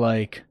only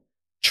like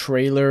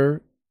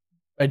trailer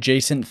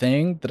adjacent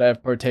thing that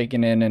I've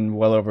partaken in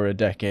well over a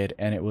decade,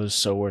 and it was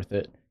so worth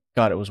it.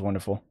 God, it was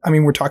wonderful. I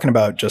mean, we're talking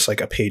about just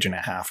like a page and a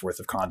half worth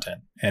of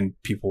content, and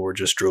people were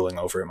just drooling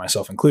over it,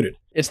 myself included.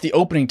 It's the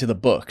opening to the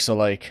book, so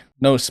like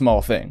no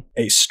small thing.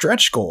 A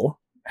stretch goal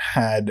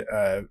had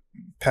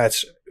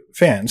Pat's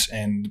fans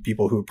and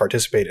people who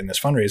participate in this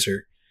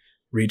fundraiser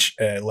reach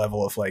a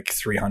level of like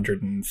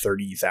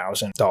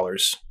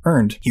 $330,000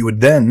 earned. He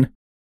would then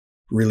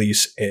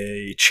release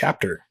a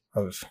chapter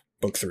of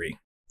book 3.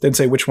 Didn't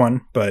say which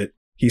one, but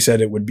he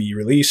said it would be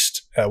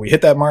released. We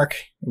hit that mark.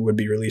 It would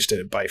be released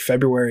by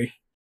February,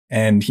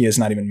 and he has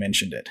not even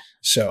mentioned it.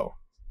 So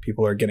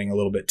people are getting a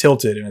little bit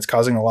tilted, and it's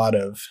causing a lot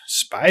of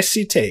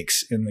spicy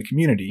takes in the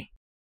community.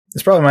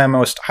 It's probably my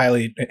most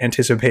highly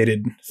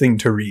anticipated thing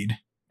to read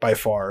by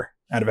far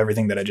out of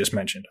everything that I just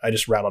mentioned. I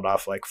just rattled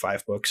off like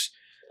 5 books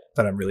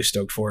that I'm really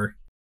stoked for.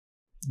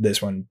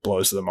 This one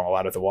blows them all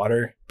out of the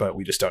water, but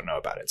we just don't know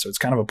about it. So it's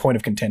kind of a point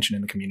of contention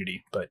in the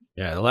community. But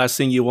yeah, the last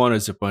thing you want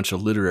is a bunch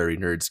of literary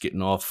nerds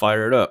getting all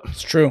fired up.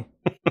 It's true.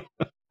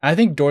 I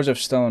think Doors of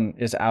Stone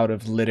is out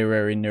of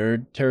literary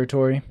nerd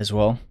territory as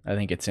well. I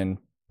think it's in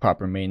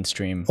proper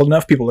mainstream. Well,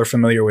 enough people are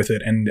familiar with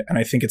it, and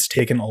I think it's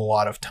taken a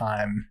lot of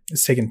time.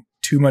 It's taken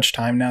too much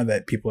time now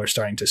that people are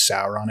starting to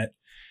sour on it,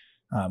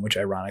 which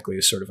ironically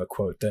is sort of a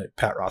quote that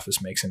Pat Rothfuss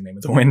makes in Name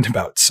of the Wind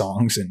about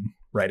songs and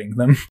writing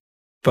them.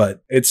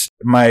 But it's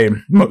my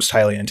most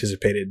highly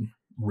anticipated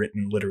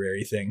written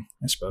literary thing,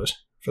 I suppose,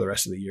 for the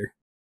rest of the year.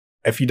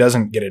 If he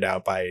doesn't get it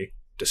out by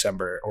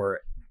December or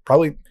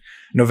probably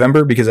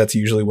November, because that's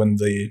usually when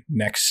the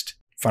next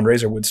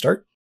fundraiser would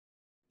start,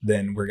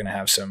 then we're going to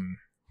have some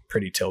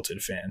pretty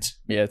tilted fans.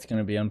 Yeah, it's going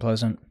to be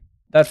unpleasant.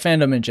 That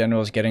fandom in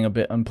general is getting a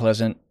bit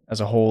unpleasant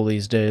as a whole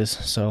these days.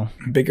 So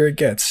the bigger it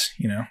gets,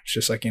 it's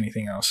just like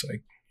anything else.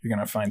 Like, you're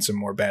going to find some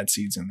more bad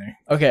seeds in there.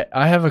 Okay,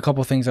 I have a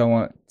couple things I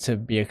want to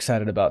be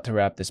excited about to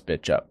wrap this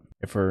bitch up,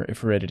 if we're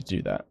ready to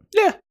do that.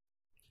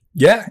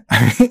 Yeah.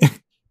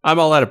 I'm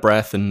all out of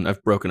breath and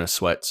I've broken a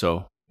sweat,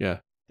 so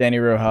yeah. Danny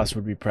Rojas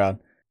would be proud.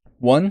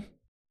 1,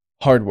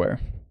 hardware.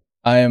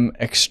 I am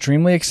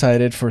extremely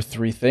excited for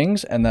 3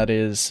 things, and that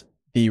is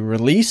the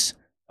release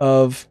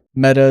of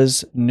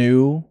Meta's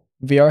new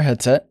VR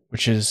headset,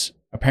 which is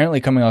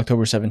apparently coming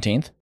October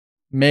 17th.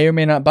 May or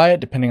may not buy it,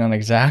 depending on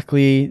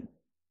exactly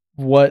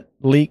what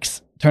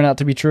leaks turn out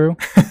to be true.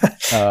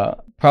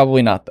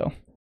 Probably not, though.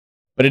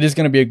 But it is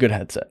going to be a good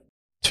headset.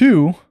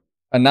 2,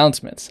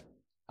 announcements.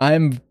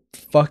 I'm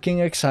fucking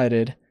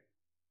excited,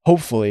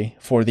 hopefully,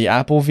 for the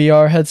Apple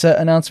VR headset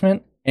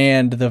announcement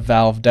and the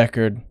Valve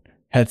Deckard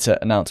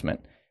headset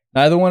announcement.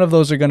 Neither one of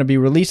those are going to be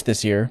released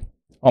this year,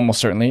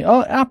 almost certainly.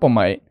 Oh, Apple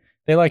might.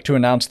 They like to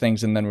announce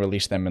things and then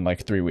release them in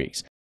like 3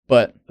 weeks.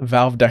 But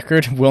Valve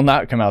Deckard will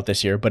not come out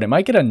this year, but it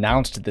might get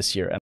announced this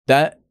year. And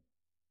that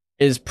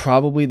is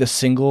probably the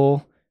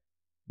single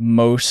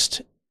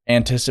most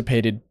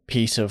anticipated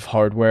piece of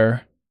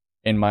hardware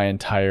in my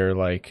entire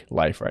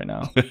life right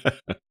now.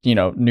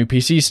 New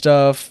PC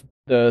stuff,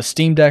 the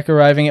Steam Deck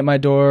arriving at my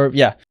door.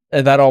 Yeah,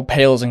 that all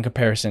pales in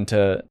comparison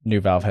to new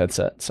Valve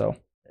headset. So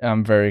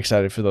I'm very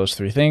excited for those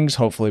 3 things.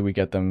 Hopefully we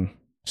get them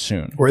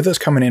soon. Where are those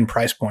coming in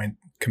price point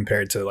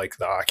compared to like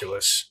the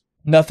Oculus?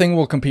 Nothing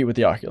will compete with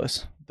the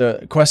Oculus.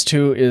 The Quest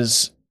 2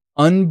 is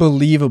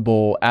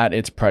unbelievable at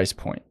its price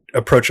point.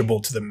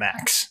 Approachable to the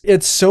max.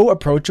 It's so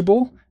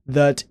approachable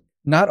that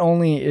not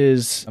only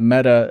is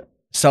Meta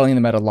selling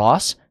them at a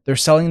loss, they're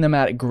selling them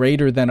at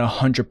greater than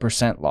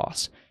 100%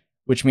 loss,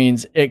 which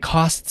means it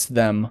costs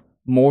them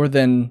more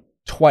than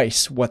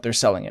twice what they're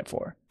selling it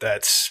for.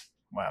 That's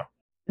wow.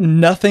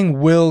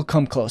 Nothing will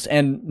come close.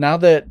 And now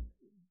that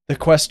the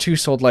Quest 2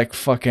 sold like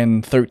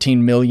fucking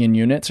 13 million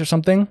units or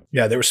something.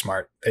 Yeah, they were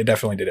smart. They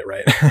definitely did it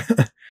right.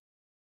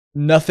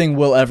 Nothing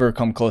will ever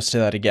come close to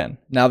that again.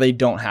 Now they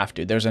don't have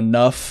to. There's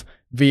enough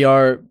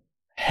VR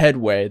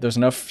headway, there's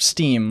enough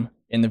steam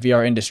in the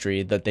VR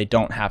industry that they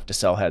don't have to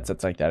sell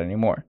headsets like that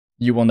anymore.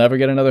 You will never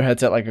get another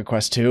headset like a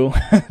Quest 2.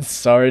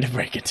 Sorry to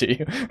break it to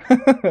you.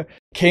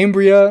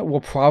 Cambria will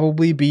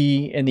probably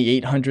be in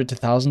the $800 to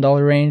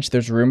 $1,000 range.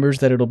 There's rumors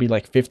that it'll be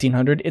like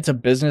 $1,500. It's a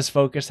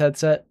business-focused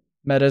headset,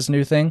 Meta's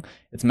new thing.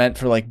 It's meant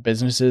for like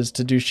businesses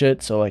to do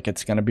shit, so like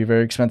it's going to be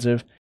very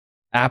expensive.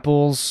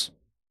 Apple's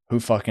Who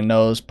fucking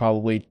knows?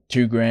 Probably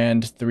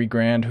 $2,000,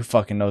 $3,000. Who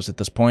fucking knows at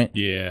this point?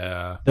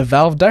 Yeah. The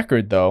Valve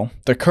Deckard, though,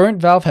 the current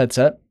Valve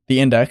headset,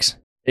 the Index,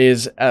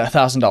 is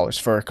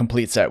 $1,000 for a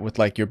complete set with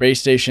like your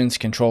base stations,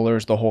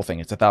 controllers, the whole thing.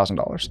 It's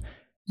 $1,000.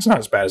 It's not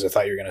as bad as I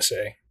thought you were going to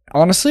say.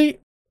 Honestly,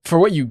 for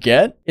what you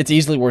get, it's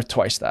easily worth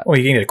twice that. Well,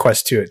 you can get a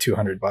Quest 2 at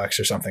 $200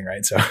 or something,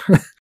 right? So,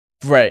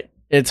 Right.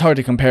 It's hard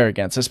to compare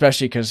against,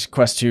 especially because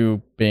Quest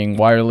 2 being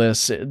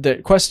wireless.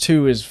 The Quest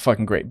 2 is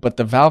fucking great, but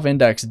the Valve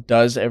Index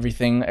does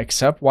everything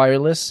except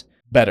wireless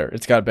better.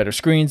 It's got better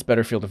screens,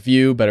 better field of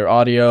view, better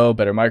audio,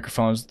 better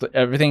microphones.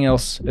 Everything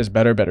else is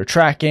better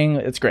tracking.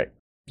 It's great.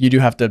 You do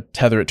have to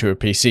tether it to a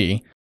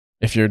PC.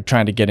 If you're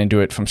trying to get into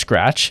it from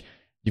scratch,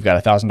 you've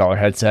got $1,000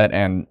 headset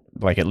and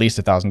like at least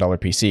 $1,000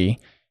 PC.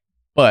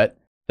 But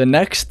the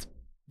next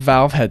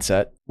Valve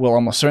headset will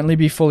almost certainly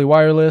be fully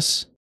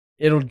wireless.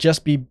 It'll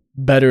just be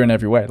better in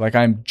every way. Like,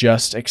 I'm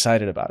just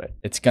excited about it.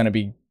 It's going to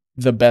be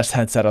the best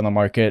headset on the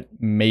market,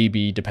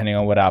 maybe depending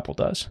on what Apple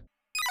does.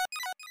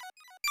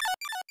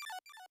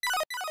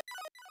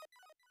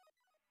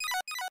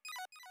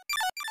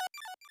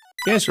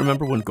 You guys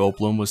remember when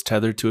Goldblum was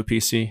tethered to a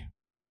PC?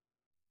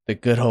 The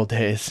good old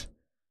days.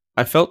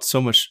 I felt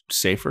so much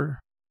safer.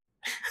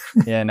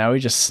 Yeah, now he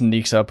just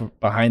sneaks up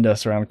behind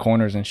us around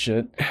corners and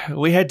shit.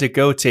 We had to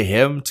go to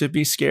him to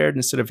be scared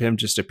instead of him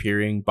just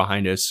appearing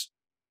behind us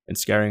and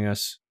scaring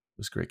us.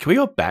 It was great. Can we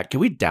go back? Can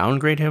we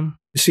downgrade him?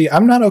 see,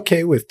 I'm not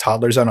okay with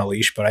toddlers on a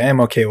leash, but I am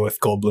okay with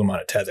Goldblum on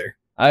a tether.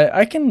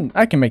 I can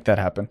make that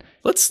happen.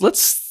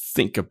 Let's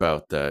think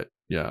about that.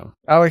 Yeah.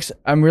 Alex,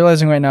 I'm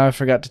realizing right now I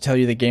forgot to tell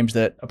you the games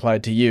that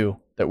applied to you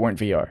that weren't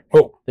VR.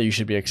 Oh, That you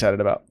should be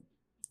excited about.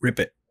 rip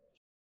it.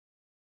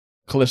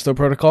 Callisto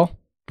Protocol,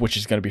 which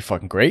is going to be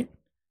fucking great.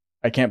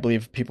 I can't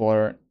believe people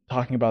are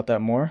talking about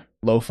that more.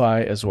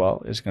 Lo-Fi as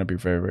well is going to be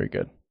very, very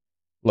good.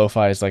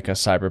 Lo-Fi is like a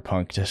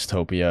cyberpunk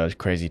dystopia,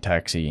 crazy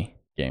taxi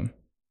game.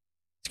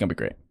 It's going to be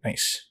great.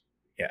 Nice.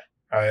 Yeah,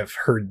 I've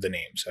heard the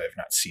names. I have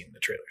not seen the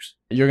trailers.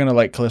 You're going to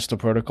like Callisto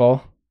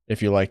Protocol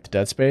if you liked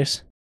Dead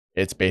Space.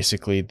 It's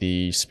basically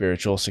the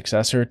spiritual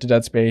successor to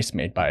Dead Space,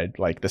 made by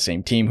like the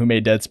same team who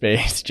made Dead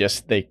Space,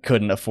 just they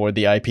couldn't afford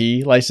the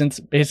IP license,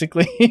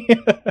 basically.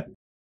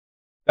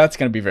 That's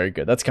going to be very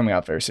good. That's coming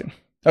out very soon.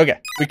 Okay,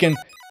 we can...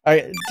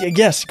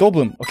 yes,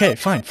 Goldblum. Okay,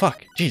 fine,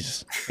 fuck.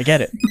 Jesus, I get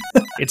it.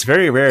 It's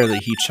very rare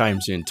that he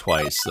chimes in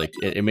twice. Like,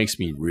 it makes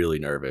me really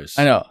nervous.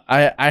 I know.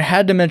 I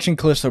had to mention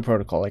Callisto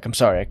Protocol. Like, I'm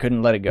sorry, I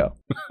couldn't let it go.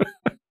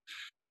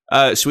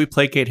 Should we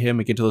placate him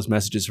and get to those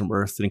messages from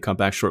Earth and come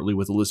back shortly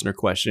with a listener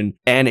question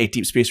and a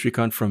Deep Space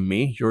Recon from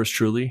me, yours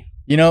truly?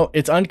 You know,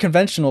 it's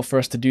unconventional for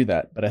us to do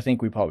that, but I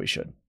think we probably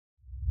should.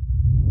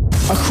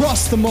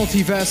 Across the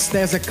multiverse,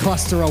 there's a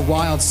cluster of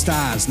wild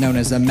stars known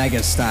as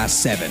Omega Star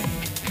 7.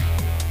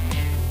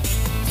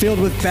 Filled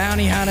with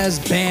bounty hunters,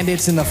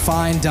 bandits, and the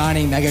fine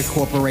dining mega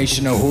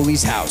corporation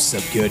O'Hooley's House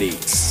of Good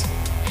Eats.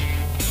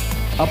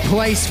 A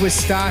place with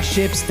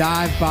starships,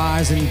 dive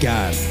bars, and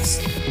guns.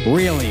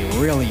 Really,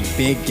 really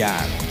big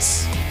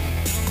guns.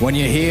 When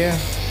you're here,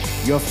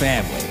 your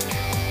family.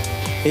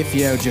 If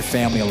you owed your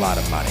family a lot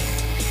of money.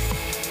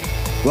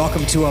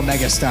 Welcome to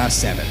Omega Star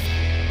 7.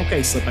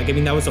 Okay, Slip, I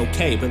mean, that was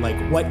okay, but like,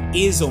 what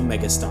is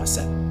Omega Star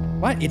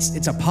 7? What? It's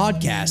a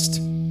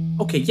podcast.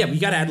 Okay, yeah, but you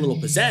gotta add a little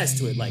pizzazz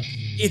to it, like,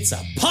 it's a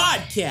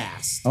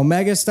podcast!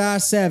 Omega Star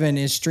 7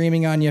 is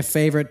streaming on your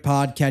favorite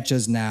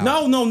podcatchers now.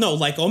 No,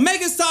 like,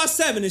 Omega Star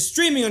 7 is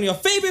streaming on your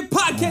favorite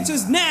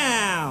podcatchers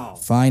now!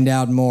 Find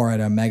out more at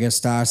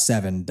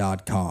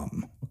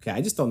omegastar7.com. Okay,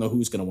 I just don't know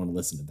who's gonna want to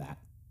listen to that.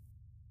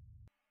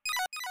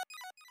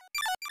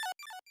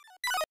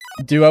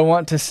 Do I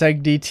want to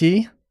seg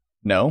DT?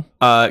 No.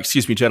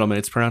 Excuse me, gentlemen.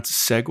 It's pronounced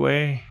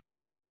Segway.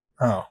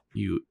 Oh.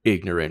 You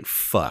ignorant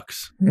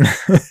fucks.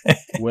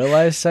 Will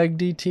I seg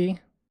DT?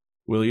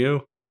 Will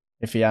you?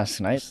 If he asks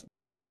nice.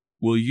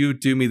 Will you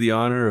do me the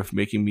honor of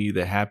making me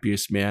the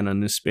happiest man on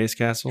this space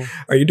castle?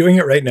 Are you doing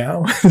it right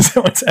now? Is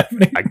that what's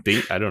happening?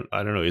 I don't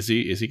know. Is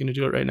he going to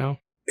do it right now?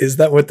 Is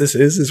that what this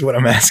is what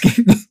I'm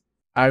asking?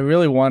 I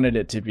really wanted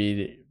it to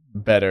be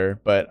better,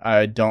 but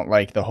I don't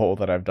like the hole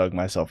that I've dug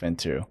myself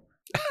into.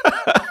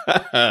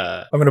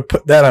 I'm going to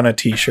put that on a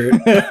t-shirt.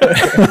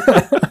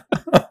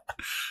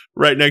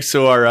 Right next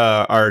to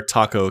our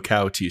Taco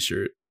Cow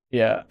t-shirt.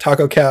 Yeah.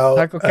 Taco Cow.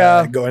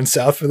 Going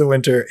south for the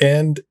winter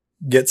and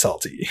get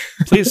salty.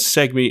 Please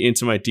seg me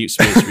into my Deep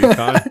Space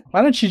Recon.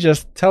 Why don't you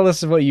just tell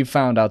us what you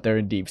found out there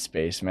in deep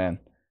space, man?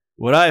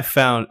 What I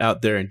found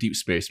out there in deep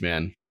space,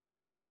 man,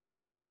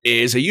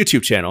 is a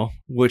YouTube channel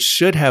which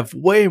should have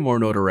way more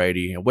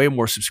notoriety and way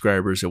more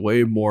subscribers and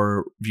way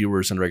more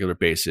viewers on a regular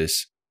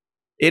basis.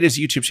 It is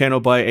a YouTube channel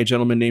by a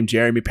gentleman named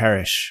Jeremy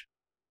Parrish.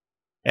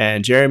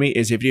 And Jeremy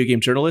is a video game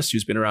journalist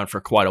who's been around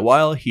for quite a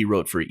while. He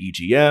wrote for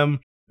EGM.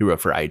 He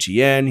wrote for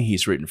IGN.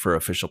 He's written for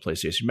Official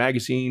PlayStation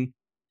Magazine.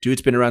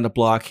 Dude's been around the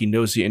block. He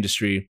knows the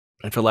industry.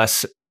 And for the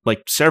last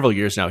several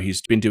years now,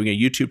 he's been doing a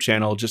YouTube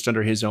channel just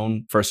under his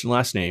own first and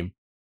last name.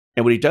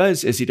 And what he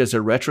does is he does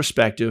a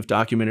retrospective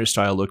documentary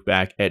style look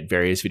back at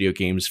various video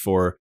games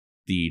for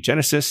the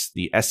Genesis,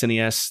 the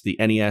SNES, the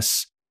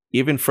NES,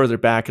 even further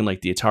back in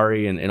like the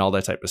Atari and all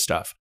that type of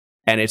stuff.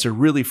 And it's a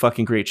really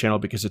fucking great channel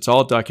because it's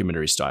all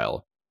documentary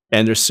style.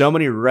 And there's so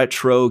many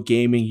retro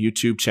gaming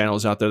YouTube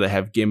channels out there that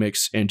have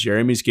gimmicks, and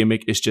Jeremy's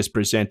gimmick is just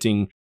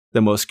presenting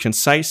the most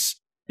concise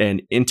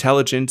and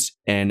intelligent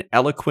and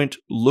eloquent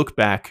look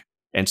back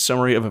and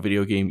summary of a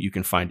video game you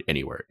can find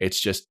anywhere. It's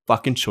just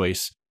fucking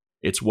choice.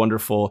 It's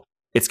wonderful.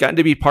 It's gotten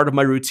to be part of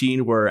my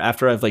routine where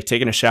after I've like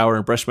taken a shower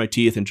and brushed my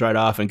teeth and dried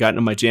off and gotten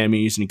in my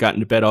jammies and gotten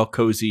to bed all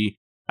cozy,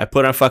 I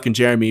put on fucking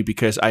Jeremy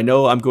because I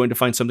know I'm going to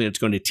find something that's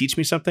going to teach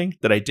me something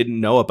that I didn't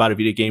know about a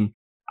video game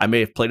I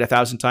may have played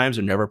 1,000 times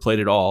or never played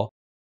at all.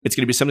 It's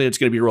going to be something that's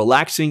going to be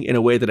relaxing in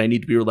a way that I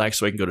need to be relaxed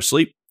so I can go to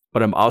sleep.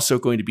 But I'm also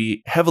going to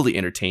be heavily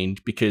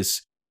entertained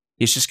because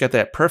he's just got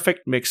that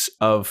perfect mix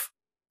of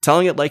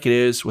telling it like it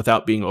is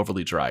without being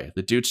overly dry.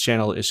 The dude's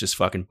channel is just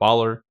fucking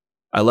baller.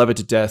 I love it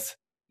to death.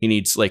 He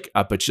needs like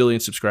a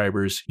bajillion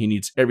subscribers. He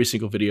needs every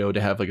single video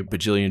to have like a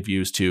bajillion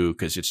views too,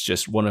 because it's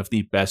just one of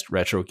the best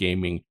retro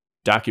gaming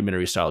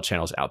documentary style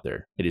channels out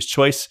there. It is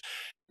choice.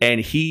 And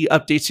he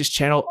updates his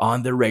channel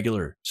on the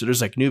regular. So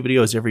there's like new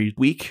videos every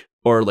week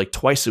or like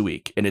twice a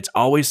week. And it's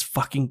always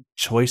fucking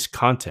choice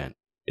content.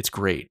 It's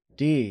great.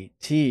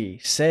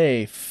 DT,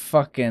 say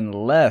fucking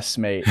less,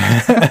 mate.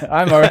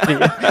 I'm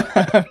already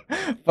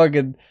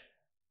fucking.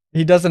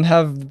 He doesn't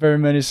have very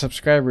many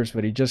subscribers,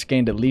 but he just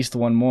gained at least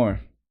one more.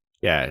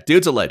 Yeah,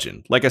 dude's a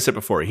legend. Like I said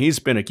before, he's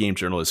been a game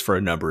journalist for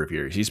a number of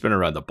years. He's been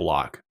around the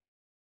block.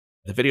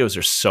 The videos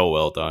are so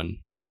well done.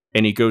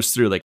 And he goes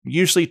through like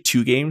usually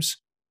 2 games.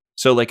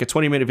 So like a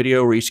 20-minute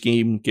video where each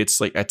game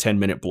gets like a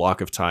 10-minute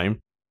block of time.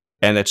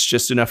 And that's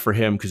just enough for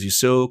him because he's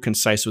so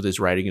concise with his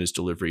writing and his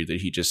delivery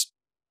that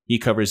he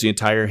covers the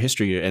entire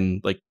history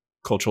and like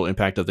cultural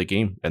impact of the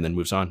game and then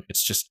moves on.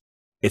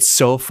 It's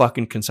so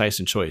fucking concise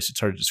and choice. It's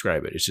hard to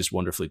describe it. It's just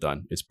wonderfully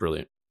done. It's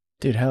brilliant.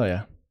 Dude, hell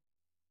yeah.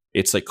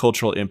 It's like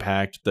cultural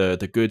impact,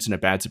 the goods and the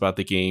bads about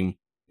the game.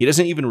 He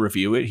doesn't even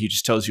review it. He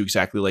just tells you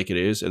exactly like it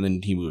is, and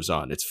then he moves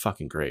on. It's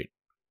fucking great.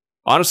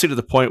 Honestly, to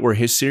the point where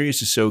his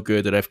series is so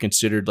good that I've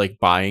considered like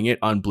buying it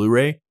on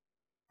Blu-ray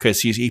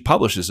because he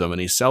publishes them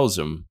and he sells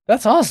them.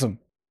 That's awesome.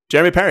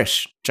 Jeremy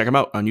Parrish. Check him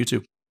out on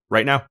YouTube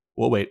right now.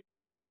 We'll wait.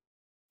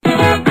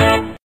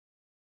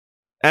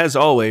 As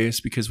always,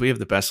 because we have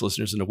the best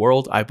listeners in the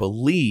world, I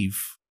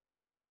believe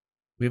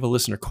we have a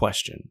listener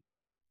question.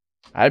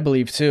 I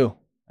believe too.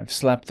 I've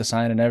slapped the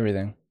sign and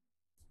everything.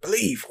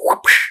 Believe.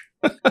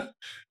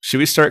 Should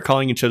we start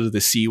calling each other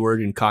the C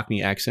word in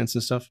Cockney accents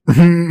and stuff?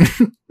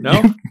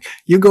 No?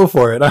 You go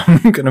for it.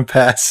 I'm going to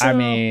pass. I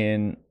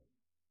mean,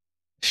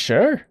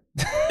 sure.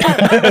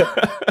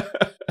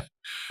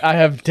 I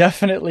have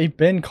definitely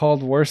been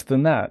called worse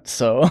than that,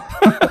 so...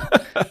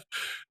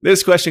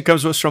 This question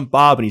comes to us from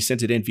Bob, and he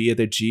sent it in via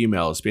the Gmail,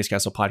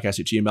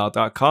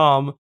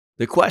 spacecastlepodcast@gmail.com.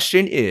 The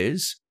question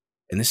is,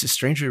 and this is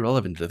strangely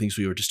relevant to the things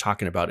we were just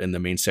talking about in the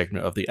main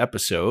segment of the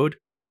episode,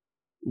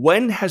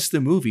 when has the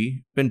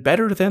movie been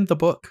better than the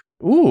book?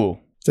 Ooh.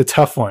 It's a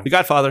tough one. The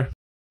Godfather.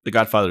 The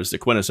Godfather is the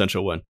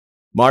quintessential one.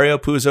 Mario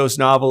Puzo's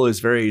novel is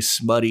very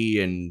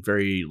smutty and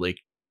very like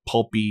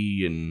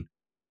pulpy and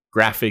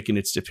graphic in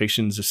its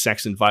depictions of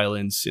sex and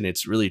violence, and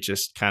it's really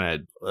just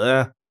kind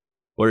of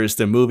whereas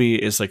the movie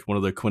is like one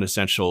of the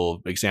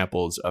quintessential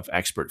examples of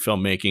expert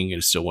filmmaking. It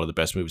is still one of the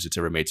best movies that's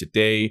ever made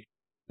today.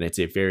 And it's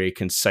a very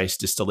concise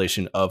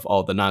distillation of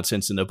all the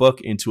nonsense in the book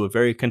into a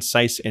very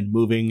concise and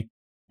moving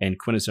and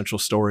quintessential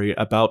story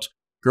about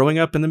growing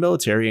up in the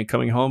military and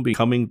coming home,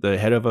 becoming the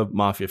head of a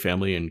mafia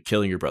family and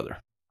killing your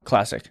brother.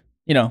 Classic.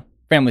 You know,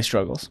 family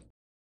struggles.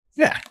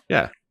 Yeah.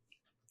 Yeah.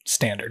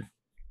 Standard.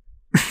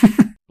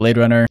 Blade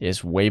Runner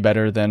is way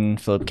better than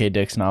Philip K.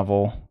 Dick's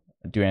novel,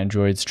 Do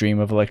Androids Dream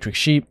of Electric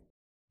Sheep?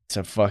 It's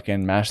a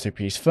fucking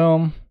masterpiece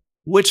film.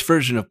 Which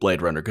version of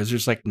Blade Runner? Because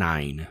there's like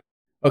 9.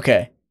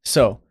 Okay,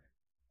 so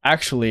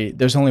actually,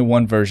 there's only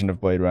one version of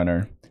Blade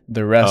Runner.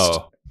 The rest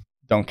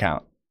don't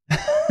count.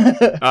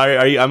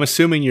 I'm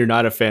assuming you're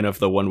not a fan of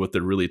the one with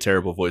the really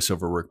terrible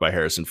voiceover work by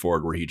Harrison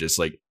Ford, where he just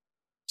like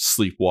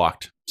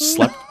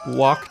slept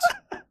walked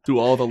through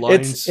all the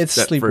lines. It's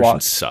that sleepwalked. version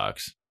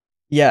sucks.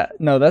 Yeah,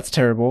 no, that's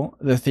terrible.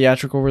 The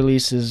theatrical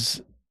release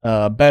is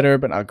better,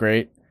 but not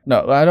great.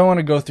 No, I don't want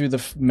to go through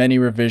the many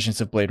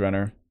revisions of Blade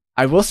Runner.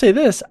 I will say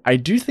this. I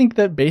do think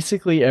that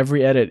basically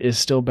every edit is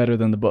still better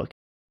than the book.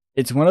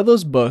 It's one of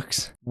those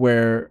books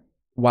where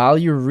while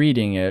you're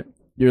reading it,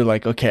 you're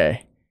like,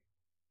 okay,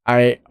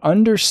 I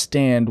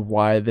understand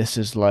why this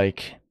is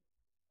like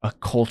a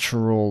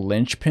cultural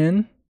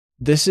linchpin.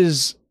 This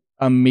is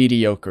a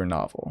mediocre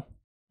novel.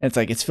 It's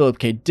like, it's Philip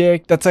K.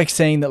 Dick. That's like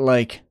saying that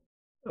like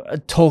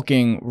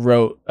Tolkien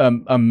wrote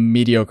a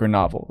mediocre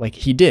novel. Like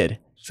he did.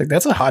 It's like,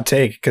 that's a hot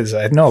take because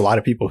I know a lot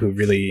of people who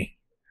really,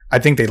 I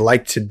think they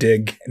like to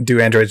Do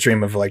Androids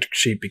Dream of Electric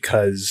Sheep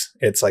because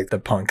it's like the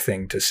punk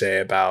thing to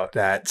say about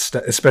that,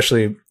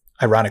 especially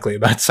ironically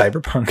about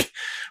cyberpunk,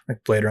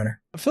 like Blade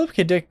Runner. Philip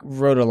K. Dick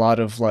wrote a lot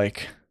of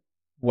like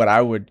what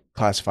I would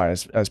classify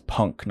as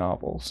punk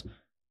novels.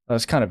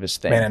 That's kind of his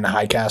thing. Man in the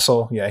High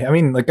Castle. Yeah. I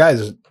mean, the guy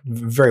is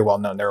very well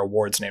known. There are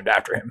awards named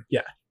after him.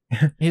 Yeah.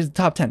 He's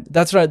top 10.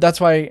 That's right.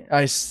 That's why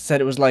I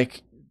said it was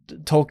like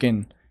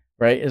Tolkien,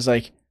 right? Is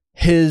like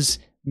his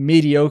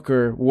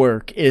mediocre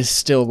work is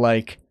still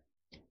like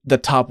the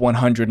top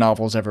 100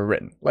 novels ever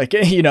written. Like,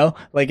 you know,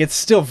 like it's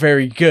still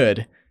very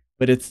good,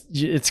 but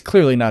it's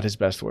clearly not his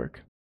best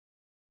work.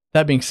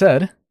 That being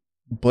said,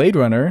 Blade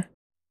Runner,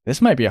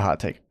 this might be a hot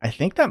take. I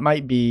think that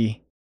might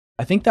be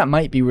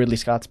Ridley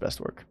Scott's best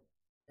work.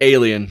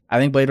 Alien. I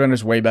think Blade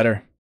Runner's way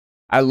better.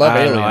 I love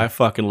Alien. I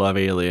fucking love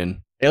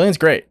Alien. Alien's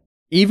great.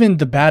 Even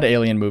the bad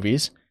Alien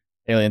movies,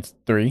 Alien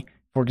 3,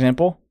 for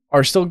example,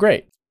 are still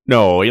great.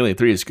 No, Alien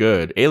 3 is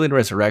good. Alien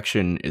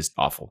Resurrection is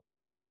awful.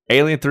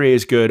 Alien 3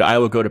 is good. I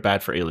will go to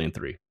bat for Alien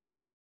 3.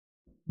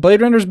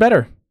 Blade Runner's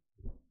better.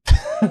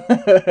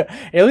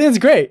 Alien's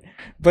great.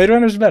 Blade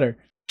Runner's better.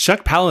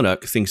 Chuck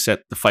Palahniuk thinks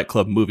that the Fight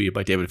Club movie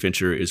by David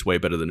Fincher is way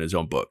better than his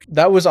own book.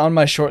 That was on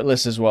my short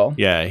list as well.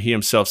 Yeah, he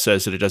himself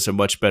says that it does a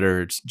much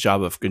better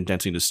job of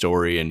condensing the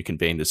story and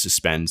conveying the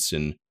suspense.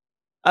 And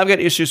I've got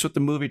issues with the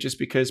movie just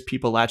because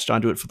people latched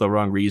onto it for the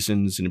wrong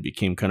reasons and it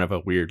became kind of a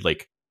weird,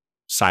 like,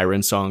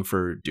 siren song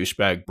for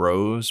douchebag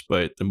bros,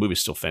 but the movie's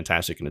still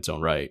fantastic in its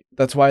own right.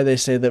 That's why they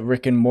say that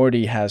Rick and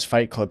Morty has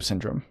Fight Club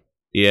syndrome.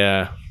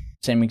 Yeah.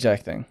 Same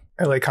exact thing.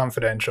 LA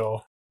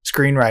Confidential.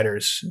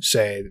 Screenwriters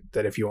say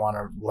that if you want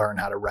to learn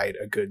how to write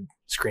a good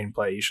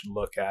screenplay, you should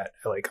look at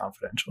LA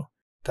Confidential.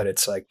 That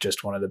it's like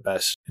just one of the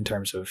best in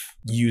terms of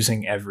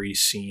using every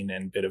scene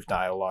and bit of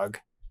dialogue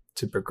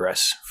to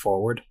progress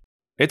forward.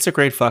 It's a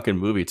great fucking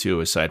movie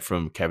too, aside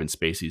from Kevin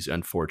Spacey's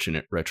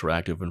unfortunate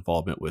retroactive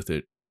involvement with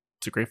it.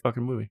 It's a great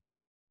fucking movie.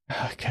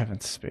 Kevin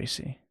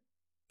Spacey.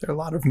 There are a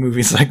lot of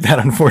movies like that,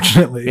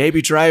 unfortunately.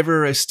 Baby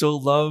Driver, I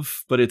still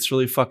love, but it's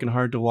really fucking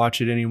hard to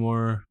watch it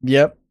anymore.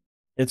 Yep.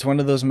 It's one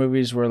of those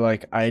movies where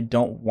like I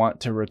don't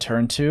want to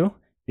return to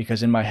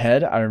because in my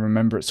head I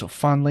remember it so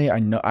fondly. I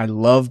know I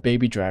love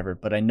Baby Driver,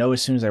 but I know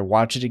as soon as I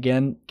watch it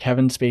again,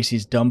 Kevin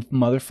Spacey's dumb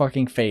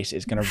motherfucking face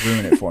is going to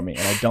ruin it for me,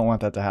 and I don't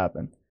want that to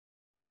happen.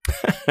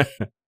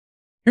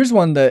 Here's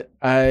one that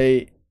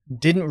I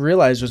didn't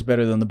realize was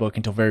better than the book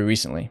until very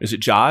recently. Is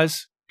it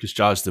Jaws? Because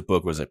Jaws the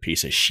book was a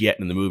piece of shit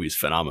and the movie's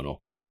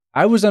phenomenal.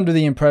 I was under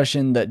the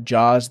impression that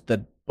Jaws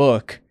the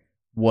book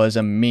was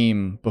a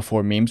meme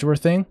before memes were a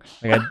thing.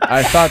 Like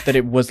I thought that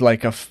it was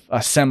like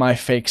a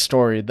semi-fake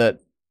story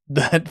that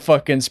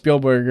fucking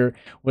Spielberger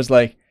was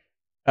like,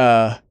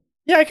 yeah,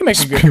 I can make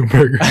a good...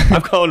 Spielberger.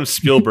 I'm calling him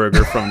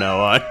Spielberger from now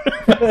on.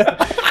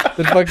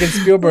 The fucking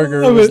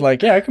Spielberger was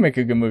like, yeah, I can make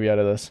a good movie out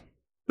of this.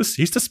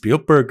 He's the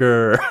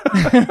Spielberger.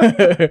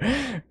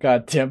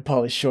 God damn,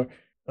 Pauly Shore.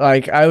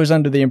 Like, I was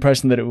under the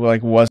impression that it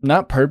like was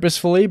not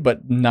purposefully,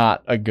 but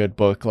not a good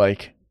book,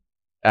 like,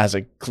 as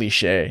a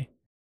cliche.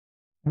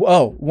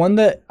 Oh, one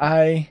that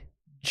I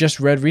just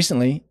read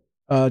recently,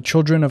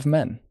 Children of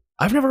Men.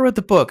 I've never read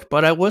the book,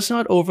 but I was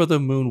not over the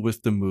moon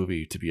with the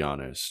movie, to be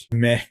honest.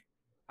 Meh.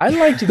 I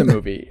liked the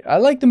movie. I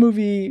liked the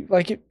movie,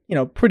 like,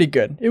 pretty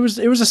good. It was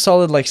a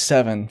solid, like,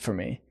 7 for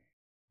me.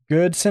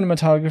 Good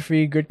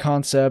cinematography, good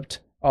concept,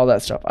 all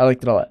that stuff. I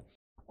liked it a lot.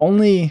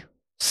 Only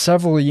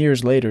several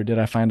years later did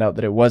I find out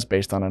that it was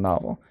based on a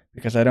novel,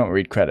 because I don't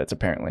read credits,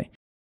 apparently.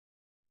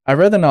 I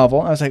read the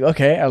novel. I was like,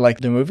 okay, I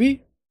like the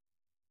movie.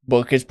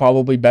 Book is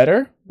probably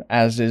better,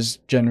 as is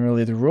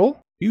generally the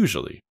rule.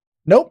 Usually.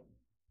 Nope,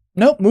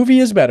 movie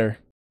is better.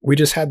 We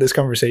just had this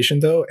conversation,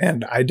 though,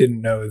 and I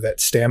didn't know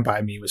that Stand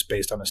By Me was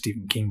based on a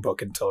Stephen King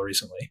book until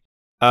recently.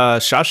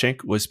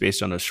 Shawshank was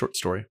based on a short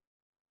story.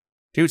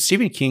 Dude,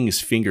 Stephen King's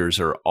fingers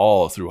are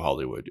all through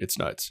Hollywood. It's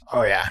nuts.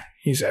 Oh, yeah.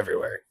 He's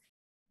everywhere.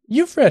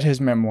 You've read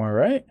his memoir,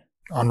 right?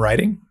 On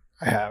writing?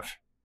 I have.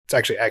 It's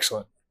actually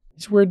excellent.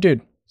 He's a weird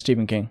dude,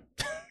 Stephen King.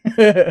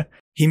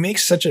 He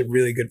makes such a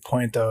really good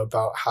point, though,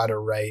 about how to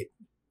write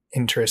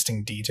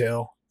interesting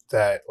detail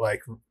that,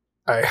 like,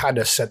 I had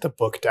to set the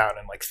book down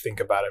and, like,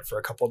 think about it for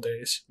a couple of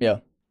days. Yeah.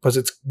 Because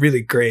it's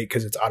really great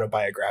because it's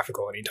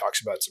autobiographical and he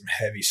talks about some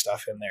heavy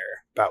stuff in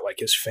there about, like,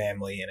 his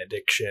family and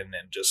addiction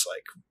and just,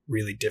 like,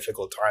 really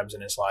difficult times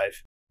in his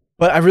life.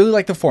 But I really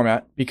like the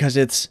format because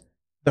it's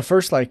the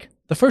first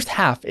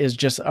half is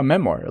just a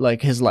memoir,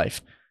 like his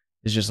life.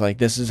 It's just like,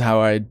 this is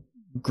how I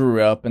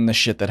grew up and the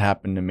shit that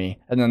happened to me.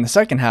 And then the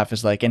second half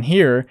is like, and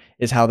here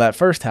is how that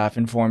first half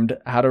informed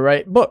how to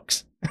write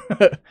books.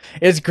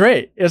 It's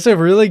great. It's a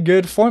really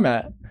good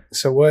format.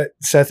 So what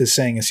Seth is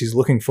saying is he's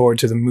looking forward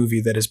to the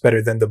movie that is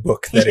better than the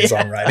book that is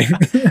on writing.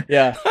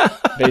 Yeah,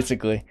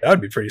 basically. That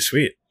would be pretty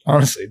sweet.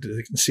 Honestly,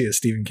 to see a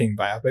Stephen King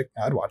biopic,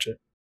 I'd watch it.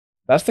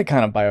 That's the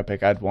kind of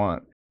biopic I'd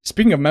want.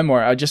 Speaking of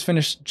memoir, I just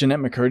finished Jeanette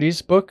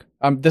McCurdy's book.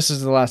 This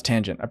is the last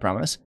tangent, I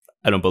promise.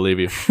 I don't believe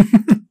you.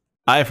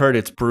 I've heard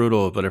it's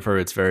brutal, but I've heard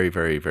it's very,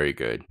 very, very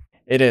good.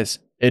 It is.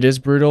 It is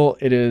brutal.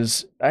 It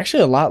is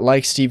actually a lot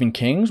like Stephen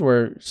King's,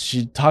 where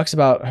she talks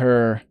about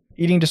her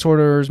eating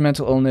disorders,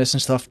 mental illness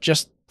and stuff,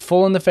 just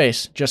full in the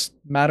face, just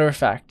matter of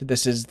fact.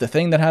 This is the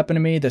thing that happened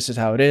to me. This is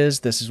how it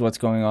is. This is what's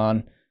going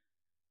on.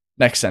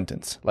 Next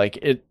sentence. Like,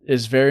 it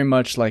is very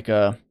much like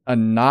a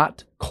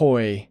not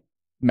coy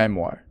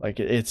memoir. Like,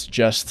 it's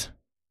just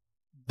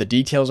the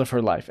details of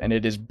her life. And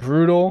it is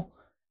brutal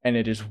and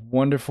it is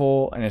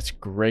wonderful and it's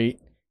great.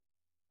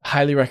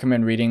 Highly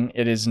recommend reading.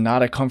 It is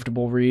not a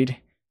comfortable read.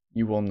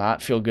 You will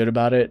not feel good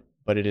about it,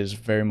 but it is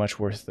very much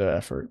worth the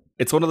effort.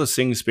 It's one of those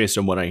things, based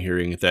on what I'm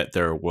hearing, that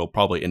there will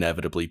probably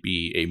inevitably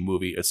be a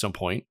movie at some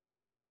point,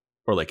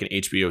 or like an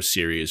HBO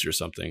series or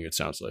something, it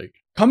sounds like.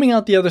 Coming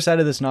out the other side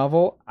of this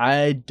novel,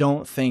 I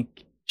don't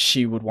think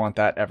she would want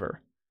that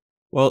ever.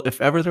 Well,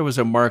 if ever there was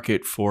a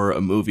market for a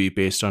movie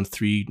based on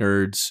 3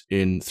 nerds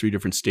in 3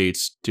 different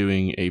states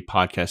doing a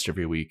podcast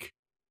every week,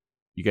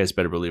 you guys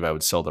better believe I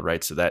would sell the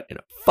rights to that in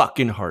a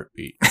fucking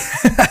heartbeat.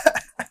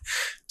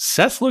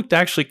 Seth looked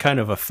actually kind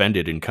of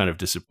offended and kind of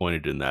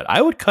disappointed in that.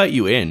 I would cut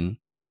you in.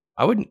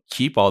 I wouldn't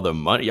keep all the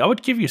money. I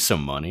would give you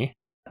some money.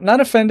 Not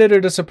offended or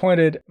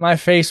disappointed. My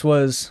face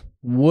was,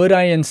 would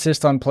I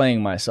insist on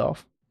playing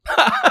myself?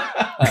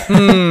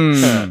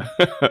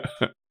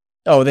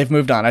 Oh, they've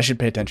moved on. I should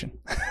pay attention.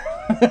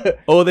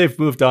 Oh, they've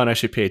moved on. I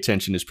should pay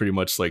attention is pretty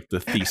much like the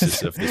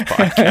thesis of this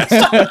podcast.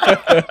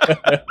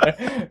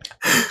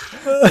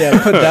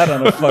 Yeah, put that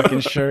on a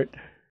fucking shirt.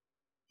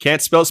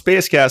 Can't spell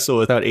Space Castle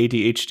without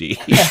ADHD.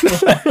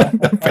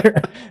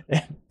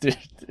 Dude,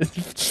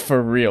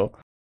 for real.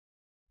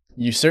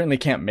 You certainly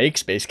can't make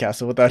Space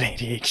Castle without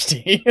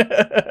ADHD.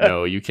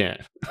 No, you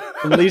can't.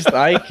 At least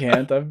I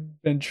can't.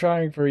 I've been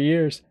trying for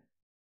years.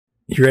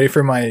 You ready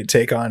for my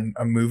take on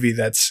a movie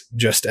that's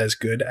just as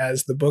good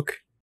as the book?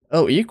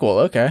 Oh, equal.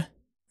 Okay.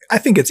 I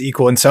think it's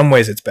equal. In some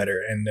ways it's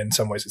better, and in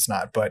some ways it's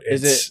not. But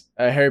Is it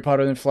Harry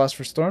Potter and the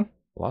Philosopher's Stone?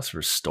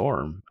 Philosopher's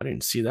Storm? I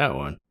didn't see that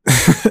one.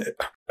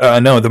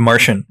 No, The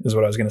Martian is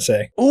what I was going to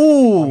say.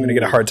 Ooh. I'm going to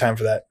get a hard time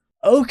for that.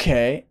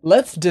 Okay,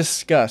 let's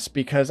discuss,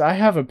 because I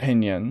have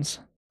opinions.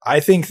 I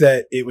think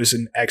that it was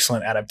an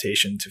excellent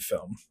adaptation to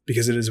film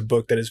because it is a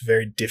book that is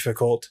very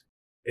difficult.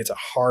 It's a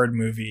hard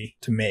movie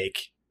to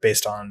make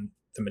based on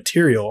the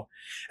material,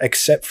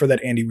 except for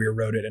that Andy Weir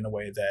wrote it in a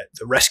way that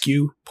the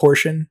rescue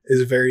portion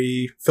is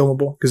very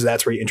filmable because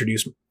that's where you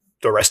introduce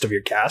the rest of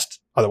your cast.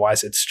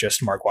 Otherwise, it's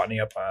just Mark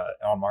Watney up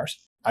on Mars.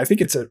 I think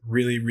it's a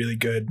really, really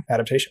good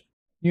adaptation.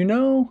 You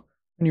know,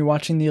 when you're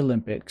watching the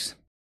Olympics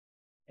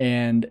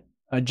and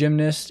a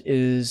gymnast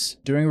is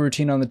doing a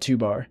routine on the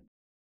 2-bar,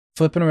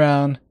 flipping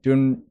around,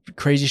 doing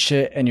crazy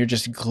shit, and you're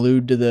just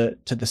glued to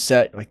the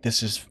set. Like,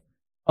 this is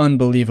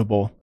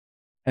unbelievable.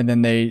 And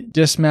then they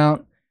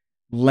dismount,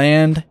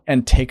 land,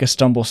 and take a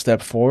stumble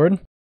step forward.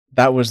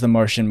 That was the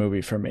Martian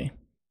movie for me.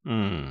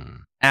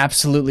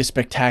 Absolutely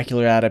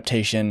spectacular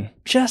adaptation.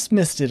 Just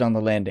missed it on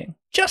the landing.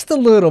 Just a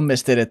little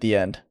missed it at the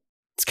end.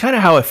 It's kind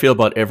of how I feel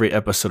about every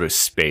episode of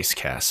Space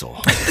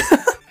Castle.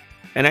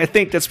 And I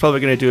think that's probably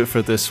going to do it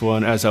for this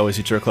one. As always,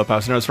 it's your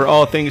Clubhouse Nerds for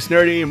all things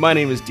nerdy. My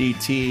name is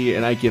DT,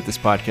 and I give this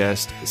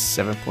podcast a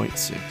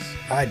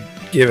 7.6. I'd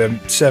give him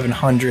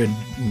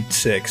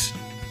 706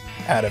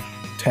 out of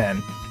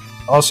 10.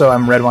 Also,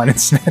 I'm Red Wine and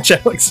Snatch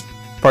Alex,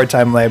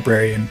 part-time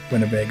librarian,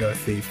 Winnebago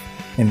thief,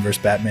 Inverse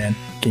Batman,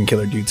 King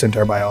Killer Dude,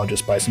 Centaur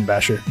Biologist, Bison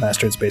Basher,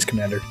 Master and Space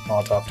Commander,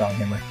 Molotov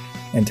Donghammer.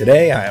 And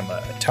today, I am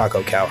a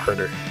taco cow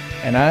herder.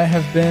 And I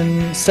have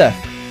been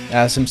Seth,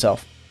 as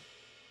himself.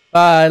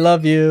 Bye,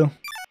 love you.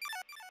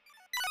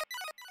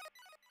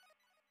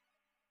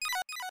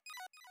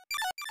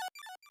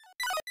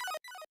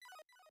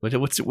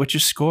 What's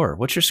your score?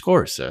 What's your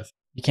score, Seth?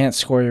 You can't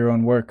score your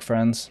own work,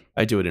 friends.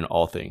 I do it in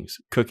all things.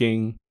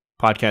 Cooking,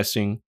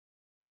 podcasting,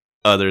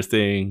 other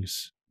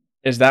things.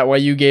 Is that why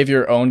you gave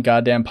your own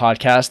goddamn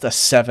podcast a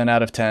 7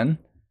 out of 10?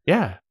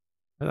 Yeah.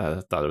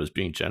 I thought I was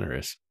being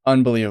generous.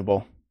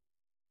 Unbelievable.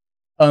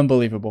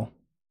 Unbelievable.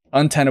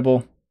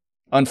 Untenable.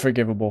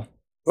 Unforgivable.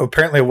 Well,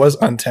 apparently it was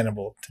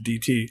untenable to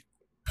DT.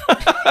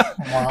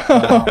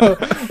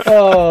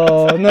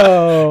 Oh,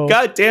 no.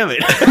 God damn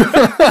it.